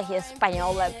shprehje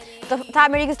spanjolle të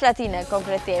Amerikës Latine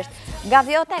konkretisht.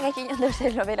 Gaviota ka qenë një ndër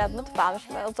telenovelat më të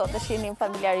famshme, sot e shihnim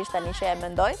familjarisht tani që e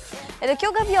mendoj. Edhe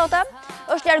kjo Gaviota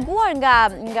është larguar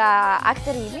nga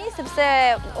aktorimi sepse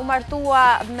u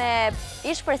martua me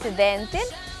ish presidentin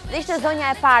dhe ishte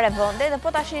zonja e parë e vendit dhe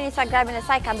po ta shihni Instagramin e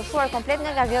saj ka ndryshuar komplet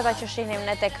nga Gaviota që shihnim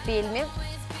ne tek filmi.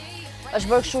 Është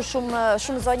bërë kështu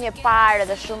shumë zonjë e parë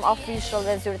dhe shumë official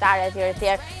dhe zyrtare etj.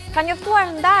 Ka njoftuar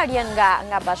ndarjen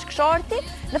nga bashkëshorti.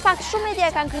 Në fakt shumë media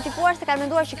kanë kritikuar se kanë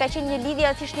menduar që ka qenë një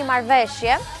lidhje që ishte një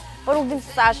marrëveshje, por nuk dim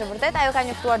se sa është e vërtet. Ajo ka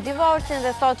njoftuar divorcin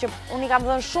dhe thotë që unë i kam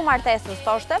dhënë shumë martesës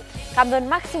thoshte, kam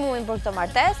dhënë maksimumin për këtë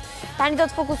martesë. Tani do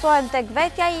të fokusohem tek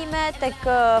vetja ime, tek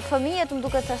fëmijët, më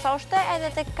duket se thoshte,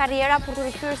 edhe tek karriera për të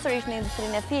rikthyer sërish në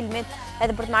industrinë e filmit,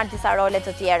 edhe për të marrë disa role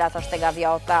të tjera, thoshte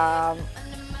Gaviota.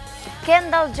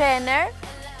 Kendall Jenner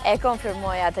e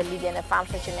konfirmoi atë lidhjen e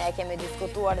famshme që ne e kemi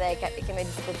diskutuar dhe e kemi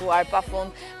diskutuar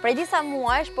pafund. Prej disa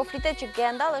muajsh po flitet që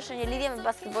Kendall është në një lidhje me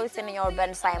basketbollistin e njohur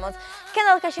Ben Simmons.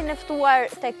 Kendall ka qenë ftuar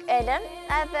tek Ellen,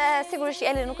 edhe sigurisht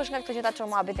Ellen nuk është nga këto që ta çon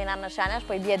muhabetin anë shanash,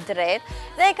 po i bie drejt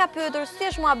dhe e ka pyetur si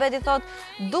është muhabeti, thotë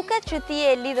duket që ti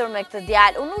je lidhur me këtë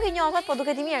djalë. Unë nuk e njoh atë, po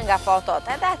duket i mirë nga fotot.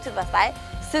 Edhe aty pastaj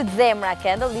syt zemra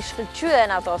Kendall i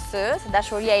shkëlqyen ato sy, se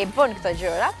dashuria i bën këto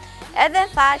gjëra. Edhe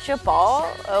tha që po,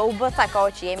 u bë sa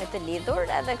kohë që jemi të lidhur,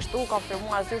 edhe kështu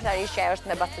konfirmuar zyrtarisht që ajo është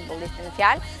me basketbollistin në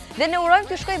fjalë. Dhe ne urojmë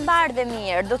të shkojë bardhë dhe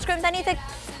mirë. Do të shkojmë tani tek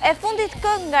e fundit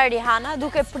këngë nga Rihanna,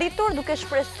 duke pritur, duke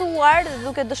shpresuar dhe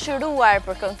duke dëshiruar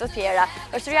për këngë të tjera.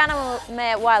 Është Rihanna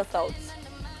me Wild Thoughts.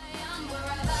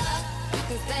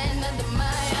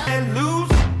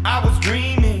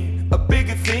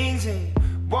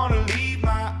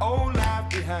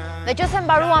 Dhe që se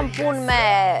mbaruam punë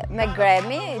me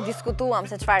Grammy, diskutuam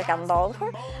se çfarë ka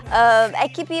ndodhur.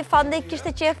 Ekipi i Fundit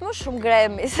kishte qef më shumë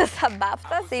Grammy se sa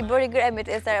BAFTA, se i bëri Grammyt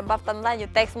e se BAFTA më dha një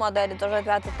tekst, mua do e editoshoj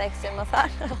atë tekstin, më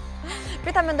thanë.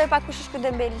 Prita mendoj pak kush është ky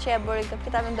Dembeli që e bëri këtë,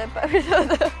 prita mendoj pak.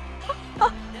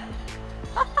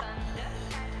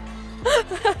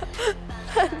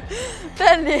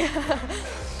 Tani,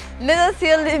 Ne do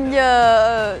sjellim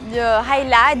një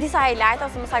highlight, disa highlight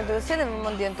ose më saktë do të sjellim në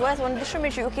mendjen tuaj, se unë di shumë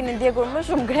mirë që ju keni ndjekur më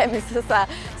shumë Grammy se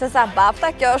sa BAFTA,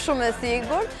 kjo është shumë e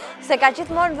sigurt, se ka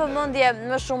gjithmonë vëmendje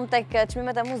më shumë tek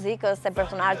çmimet e muzikës, se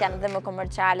personazhet janë edhe më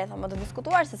komerciale, më të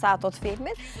diskutuar se sa ato të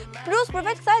filmit. Plus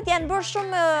përveç kësaj janë bërë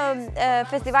shumë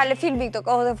festivale filmi këto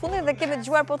kohët e fundit dhe kemi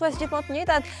dëgjuar pothuajse gjithmonë të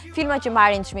njëjtat filma që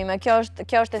marrin çmime. Kjo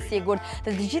është e sigurt.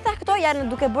 Dhe të gjitha këto janë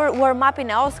duke bërë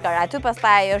warm-upin e Oscar, aty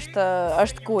pastaj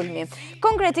është kulmi.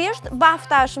 Konkretisht,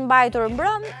 BAFTA është mbajtur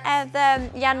mbrëm edhe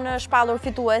janë shpallur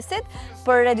fituesit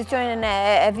për edicionin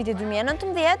e vitit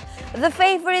 2019. The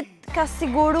Favourite ka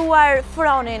siguruar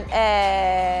fronin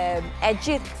e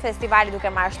gjithë festivali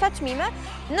duke marrë 7 çmime.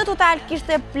 Në total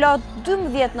kishte plot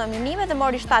 12 nominime dhe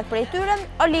mori 7 prej tyre.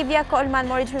 Olivia Colman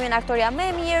mori çmimin aktoria më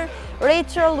e mirë,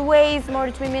 Rachel Weisz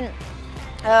mori çmimin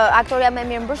aktoria më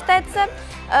e mirë mbështetëse.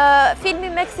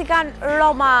 Filmi meksikan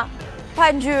Roma pa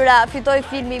ngjyra fitoi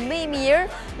filmi më i mirë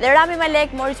dhe Rami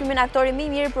Malek mori çmimin aktori më i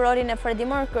mirë për rolin e Freddie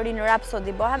Mercury në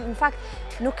Rhapsody Bohem. Në fakt,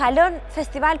 nuk ka lënë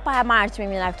festival pa e marrë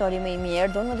çmimin aktori më i mirë,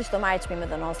 do në dishtë të marrë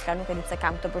çmimet në Oscar, nuk e di pse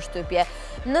kam këtë përshtypje.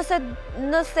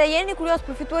 Nëse jeni kurios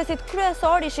për fituesit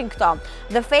kryesor ishin këto.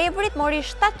 The Favourite mori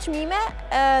 7 çmime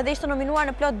dhe ishte nominuar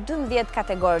në plot 12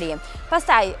 kategori.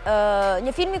 Pastaj,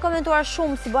 një film i komentuar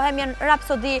shumë si Bohemian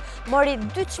Rhapsody mori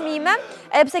 2 çmime,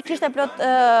 edhe pse kishte plot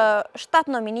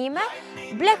 7 nominime.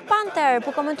 Black Panther,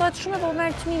 po komentohet shumë e po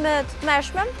merr çmime të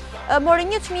tmerrshme, mori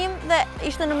 1 çmim dhe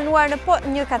ishte nominuar në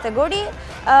një kategori.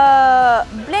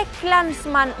 Black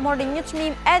Klansman mori 1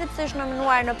 çmim edhe pse është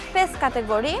nominuar në 5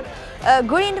 kategori.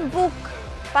 Green Book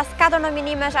pas 4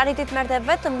 nominimesh arriti të merrte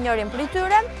vetëm njërin prej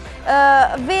tyre.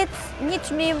 Vec 1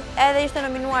 çmim edhe ishte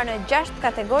nominuar në 6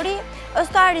 kategori. A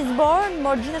Star is Born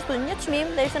mori gjithashtu 1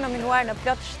 çmim dhe ishte nominuar në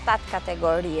plot 7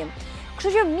 kategori.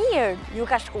 Kështu që mirë ju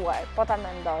ka shkuar, po ta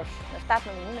mendosh, në 7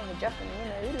 nominime, në 6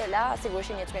 nominime,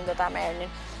 sigurisht 1 çmim do ta merrnin.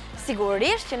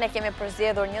 Sigurisht që ne kemi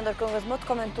përzgjedhur një ndër këngët më të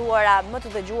komentuara, më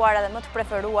të dëgjuara dhe më të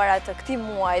preferuara të këtij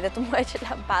muaji dhe të muajit që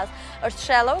lan pas. Është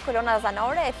Shallow, kolona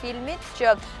zanore e filmit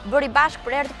që bëri bashkë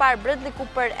për herë të parë Bradley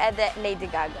Cooper edhe Lady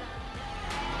Gaga.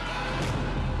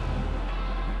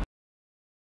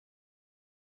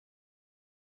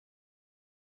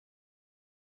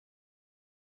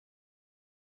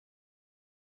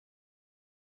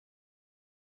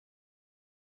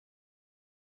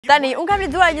 Tani, unë kam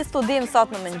lexuar një studim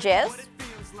sot në mëngjes,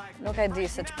 nuk e di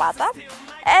se ç'pata,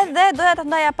 edhe doja ta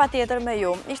ndaja patjetër me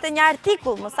ju. Ishte një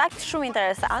artikull, më saktë, shumë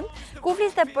interesant, ku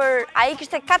fliste për, ai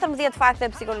kishte 14 fakte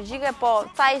psikologjike, po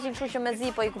ca ishin kështu që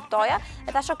mezi po i kuptoja,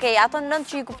 e thash okay, ato 9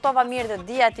 që i kuptova mirë dhe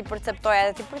dija ti perceptoja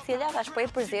dhe ti përcjellja, thash po i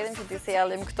përzgjedhim që ti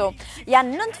sjellim këtu.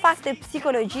 Janë 9 fakte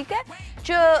psikologjike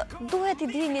që duhet i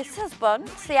dini se s'bën,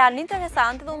 se janë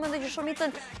interesante dhe unë mendoj që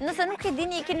shumicën nëse nuk i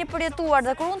dini i keni përjetuar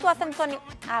dhe kur unë t'ua them thoni,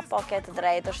 po ke të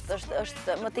drejtë,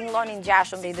 është më tingëllonin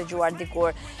ngjashëm dhe i dëgjuar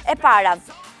dikur. E para,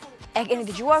 e keni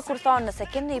dëgjuar kur thonë nëse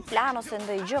keni një plan ose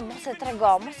ndonjë gjë, mos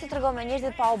i trego me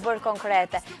njerëzit pa u bërë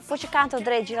konkrete, po që kanë të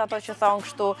drejtë gjithë ato që thonë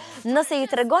kështu. Nëse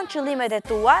i tregon qëllimet e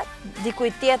tua,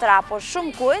 dikujt tjetër apo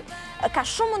shumë kujt, ka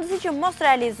shumë mundësi që mos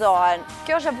realizohen.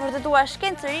 Kjo është e vërtetuar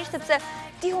shkencërisht sepse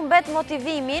ti humbet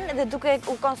motivimin dhe duke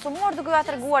u konsumuar, duke u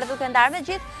treguar, duke ndarë me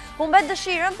gjithë, humbet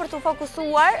dëshirën për të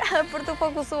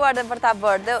fokusuar dhe për ta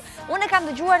bërë. Dhe unë e kam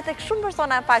dëgjuar tek shumë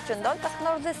persona në fakt që ndodh, pas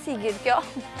këndor dhe sigit kjo.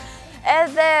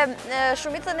 Edhe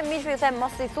shumicën e miqve ju them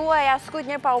mos i thuaj askujt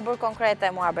njëherë pa u bërë konkrete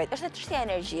mua bëjt. Është çështja e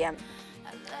energjie.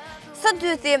 Së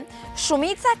dyti,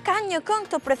 shumica kanë një këngë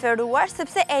të preferuar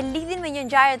sepse e lidhin me një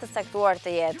ngjarje të caktuar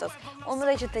të jetës. Unë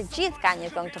mendoj që të gjithë kanë një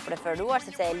këngë të preferuar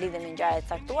sepse e lidhin me një ngjarje të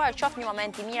caktuar, qoftë një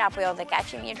moment i mirë apo jo dhe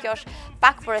kaq i mirë, kjo është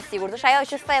pak për e sigurt. Është ajo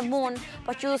që them unë,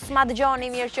 po që s'ma dëgjoni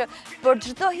mirë që për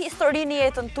çdo histori në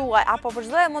jetën tuaj apo për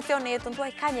çdo emocion në jetën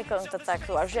tuaj ka një këngë të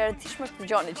caktuar. Është e rëndësishme të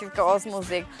dëgjoni gjithkohës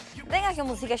muzikë. Dhe nga kjo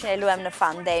muzika që ne luajmë në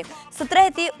Fun Day. Së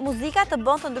treti, muzika të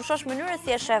bën të ndryshosh mënyrën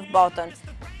si e shef botën.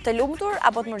 Të lumtur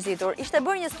apo të mërzitur. Ishte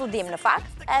bërë një studim në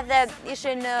fakt, edhe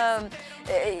ishin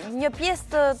një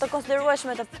pjesë të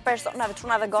konsiderueshme të personave,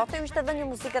 çuna dhe gote, ishte edhe një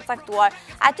muzikë e caktuar.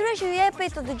 Atyre që ju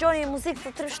jepej të dëgjoni muzikë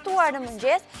të trishtuar në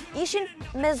mëngjes, ishin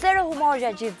me zero humor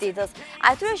gjatë gjithë ditës.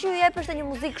 Atyre që ju jepej një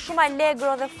muzikë shumë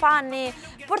allegro dhe funny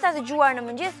për ta dëgjuar në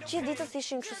mëngjes, gjithë ditës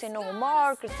ishin kështu si në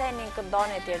humor, kërcenin,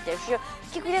 këndonin etj.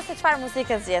 Ki kujdes se çfarë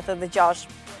muzike zgjedh të dëgjosh.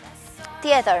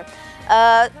 Tjetër,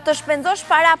 të shpenzosh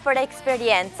para për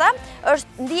eksperjenca,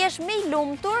 është ndihesh më i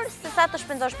lumtur se sa të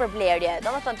shpenzosh për blerje.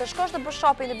 Domethënë, të shkosh të bësh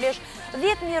shopping, të blesh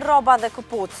 10.000 rroba dhe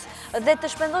këpucë dhe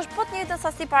të shpenzosh po të njëjtën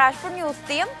sasi parash për një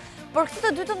udhtim, për këtë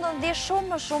të dytën do ndihesh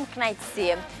shumë më shumë kënaqësi.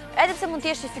 edhe pse mund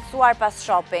t'jesh i fiksuar pas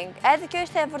shopping, edhe kjo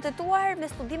ishte e vërtetuar me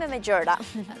studime me gjëra,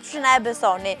 që na e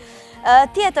besoni.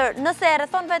 Tjetër, nëse e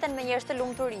rrethon veten me njerëz të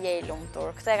lumtur, je i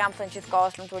lumtur. Këtë e kam thënë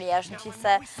gjithkohës, lumturia është në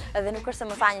gjithse, dhe nuk është se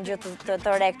më tha një gjë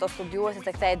të re këto studiuesit,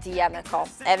 se këtë e dija me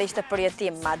kohë, edhe ishte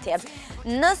përjetim madje.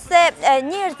 Nëse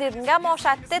njerëzit nga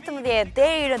mosha 18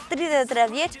 deri në 33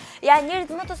 vjeç janë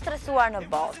njerëzit më të stresuar në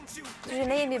botë. Kështu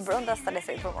ne jemi brenda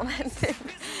stresit për momentin.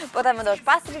 Po ta mendosh,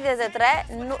 pas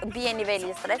 33 bie niveli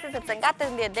i stresit, sepse nga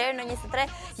 18 deri në 23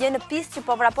 je në pistë që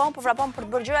po vrapon për të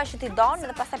bërë gjëra që ti don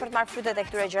dhe pastaj për të marrë frytet e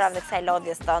këtyre gjërave të kësaj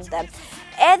lodhjes tënde.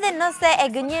 Edhe nëse e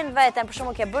gënjen veten, për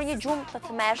shembull ke bërë një gjumë të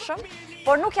tmerrshëm,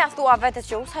 por nuk ja thua vetes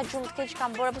që sa gjumë të keq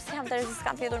kam bërë, po si jam të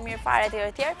s'kam fjetur mirë fare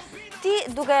etj. Ti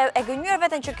duke e gënjur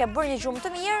veten që ke bërë një gjumë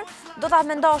të mirë, do ta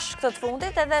mendosh këtë të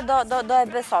fundit edhe do e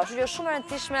besosh. Është shumë e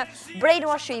rëndësishme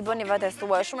brainwash i bëni vetes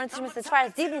tuaj, shumë e rëndësishme se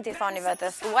çfarë zgjidhni ti thoni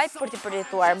vetes tuaj për t'i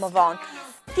përjetuar më vonë.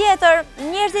 Tjetër,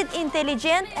 njerëzit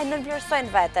inteligjent e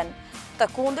nënvlerësojnë veten. Të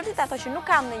kundërtit, ato që nuk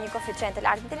kanë ndonjë koeficient të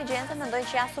lartë inteligjencë, mendojnë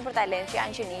që janë super talent, që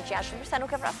janë gjeni, që janë shumë, se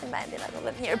nuk e vrasin mendin, ato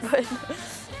dhe mirë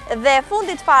bëjnë. Dhe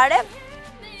fundit fare,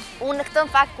 unë në këtë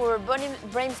në fakt kur bënim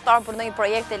brainstorm për ndonjë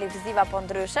projekt televiziv apo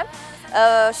ndryshe,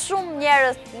 shumë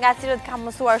njerëz nga cilët kam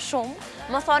mësuar shumë,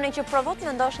 më thonin që provo të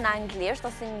mendosh në anglisht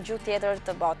ose një gjuhë tjetër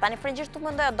të botë. Tani frëngjisht nuk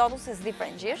mendoja dot se s'di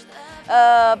frëngjisht,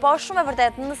 po është shumë e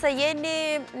vërtetë, nëse jeni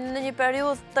në një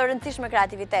periudhë të rëndësishme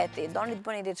kreativiteti, doni të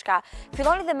bëni diçka,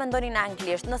 filloni dhe mendoni në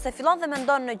anglisht. Nëse fillon dhe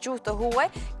mendon në gjuhë të huaj,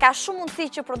 ka shumë mundësi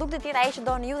që produktet tjera ai që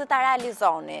doni ju dhe ta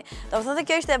realizoni. Domethënë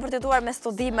kjo ishte e vërtetuar me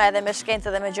studime edhe me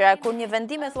shkencë dhe me gjëra. Kur një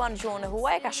vendim e thua në gjuhën e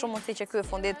huaj, ka shumë mundësi që ky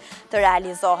fundit të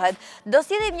realizohet. Do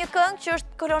sillim një këngë që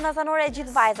është kolona zanore e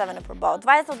gjithë vajzave në përbot.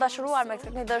 Vajzat të dashuruar me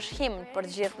këtë këngë është himn për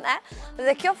të gjithë ne,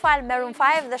 dhe kjo fal Maroon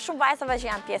 5 dhe shumë vajzave që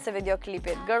janë pjesë e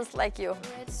videoklipit Girls Like You.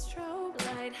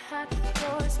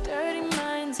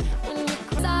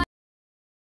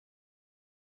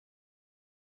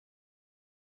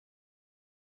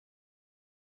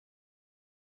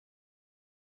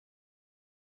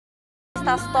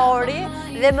 Story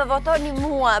dhe më votoni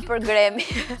mua për Grammy.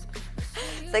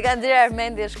 Se kanë dhirë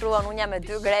Armendi e shkruan, unë jam me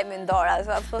 2 Grammy në dora,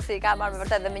 se si i ka marrë me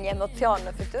vërtet dhe me një emocion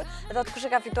në fytyrë, e thotë kush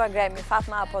e ka fituar Grammy,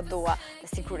 Fatma apo Dua. Dhe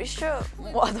sigurisht që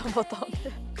mua do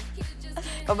votoni.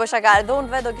 Po bëj shaka, edhe unë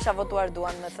vetë do kisha votuar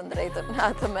Duan me të drejtën në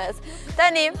atë mes.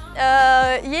 Tani,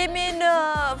 jemi në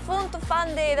fund të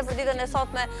Fun Day dhe për ditën e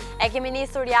sotme e kemi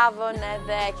nisur javën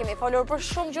edhe kemi folur për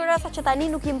shumë gjëra sa që tani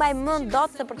nuk i mbaj mend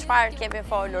dot se për çfarë kemi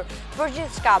folur. Për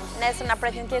gjithçka, nesër na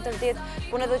pret një tjetër ditë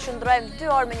ku ne do të qëndrojmë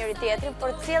 2 orë me njëri tjetrin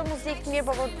për të sjellë muzikë të mirë,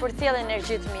 por për të sjellë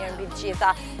energji të mirë mbi të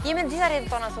gjitha. Jemi në gjitha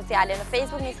rrjetet tona sociale, në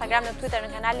Facebook, në Instagram, në Twitter,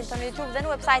 në kanalin tonë YouTube dhe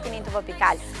në website-in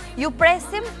intv.al. Ju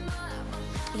presim.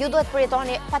 Ju duhet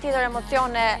përjetoni patjetër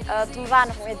emocione të mëdha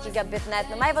në fëmijët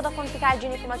Gigabit.net. Në My Vodafone.al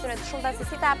gjeni informacione të shumta se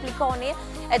si ta aplikoni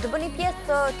e të bëni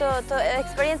pjesë të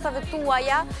eksperiencave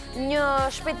tuaja një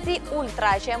shpejtësi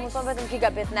ultra që e mundson vetëm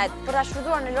Gigabit.net për ta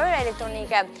shfrytzuar në lojra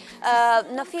elektronike,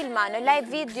 në filma, në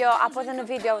live video apo edhe në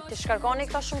video të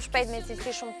shkarkoni këto shumë shpejt me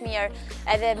cilësi shumë të mirë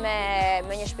edhe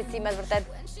me një shpejtësi me vërtet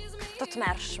të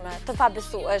tmerrshme, të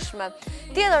pabesueshme.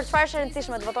 Tjetër, çfarë është e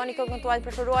rëndësishme, të votoni këngën tuaj të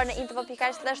preferuar në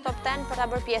intv.al/top10 për ta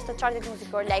bërë pjesë të chartit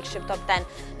muzikor Likeship Top 10.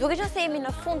 Duke qenë se jemi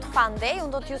në fund Fun Day,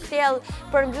 unë do t'ju sjell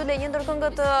për mbyllje një ndër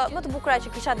këngët më të bukura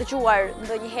që kisha dëgjuar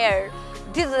ndonjëherë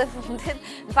ditët e fundit.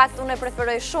 Në fakt, unë e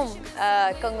preferoj shumë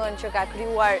këngën që ka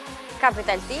krijuar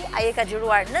Capital T, ai e ka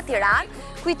xhiruar në Tiranë.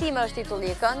 Kujtime është titulli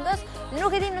i këngës.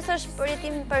 Nuk e dim nëse është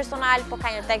përjetim personal, po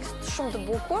ka një tekst shumë të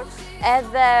bukur,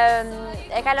 edhe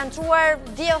e ka lançuar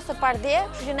dje ose pardje,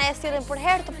 kështu që ne e sillim për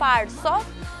herë të parë sot.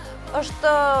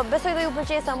 Është, besoj dhe ju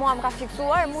pëlqej se mua më ka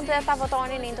fiksuar, mund të ta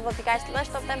votoni në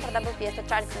intv.al/top10 për ta bërë pjesë të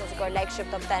chartit muzikor Likeship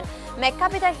Top 10. Me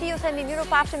Capital T ju themi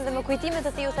mirupafshim dhe me kujtimet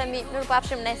të ti ju themi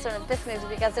mirupafshim nesër në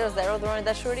 15:00. Dhuroni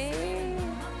dashuri.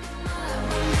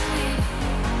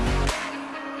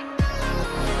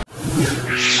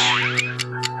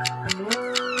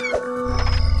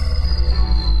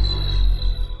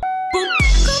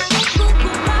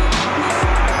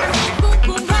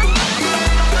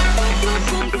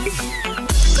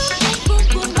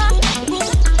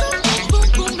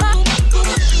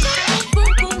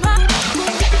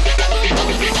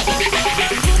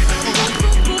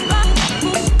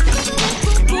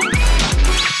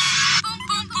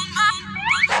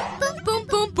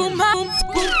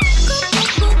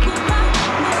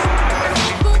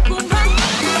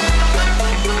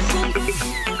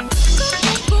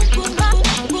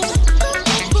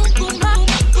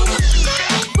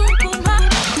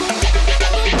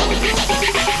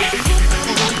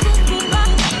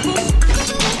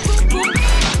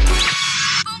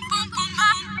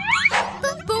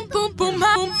 boom,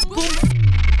 boom, boom.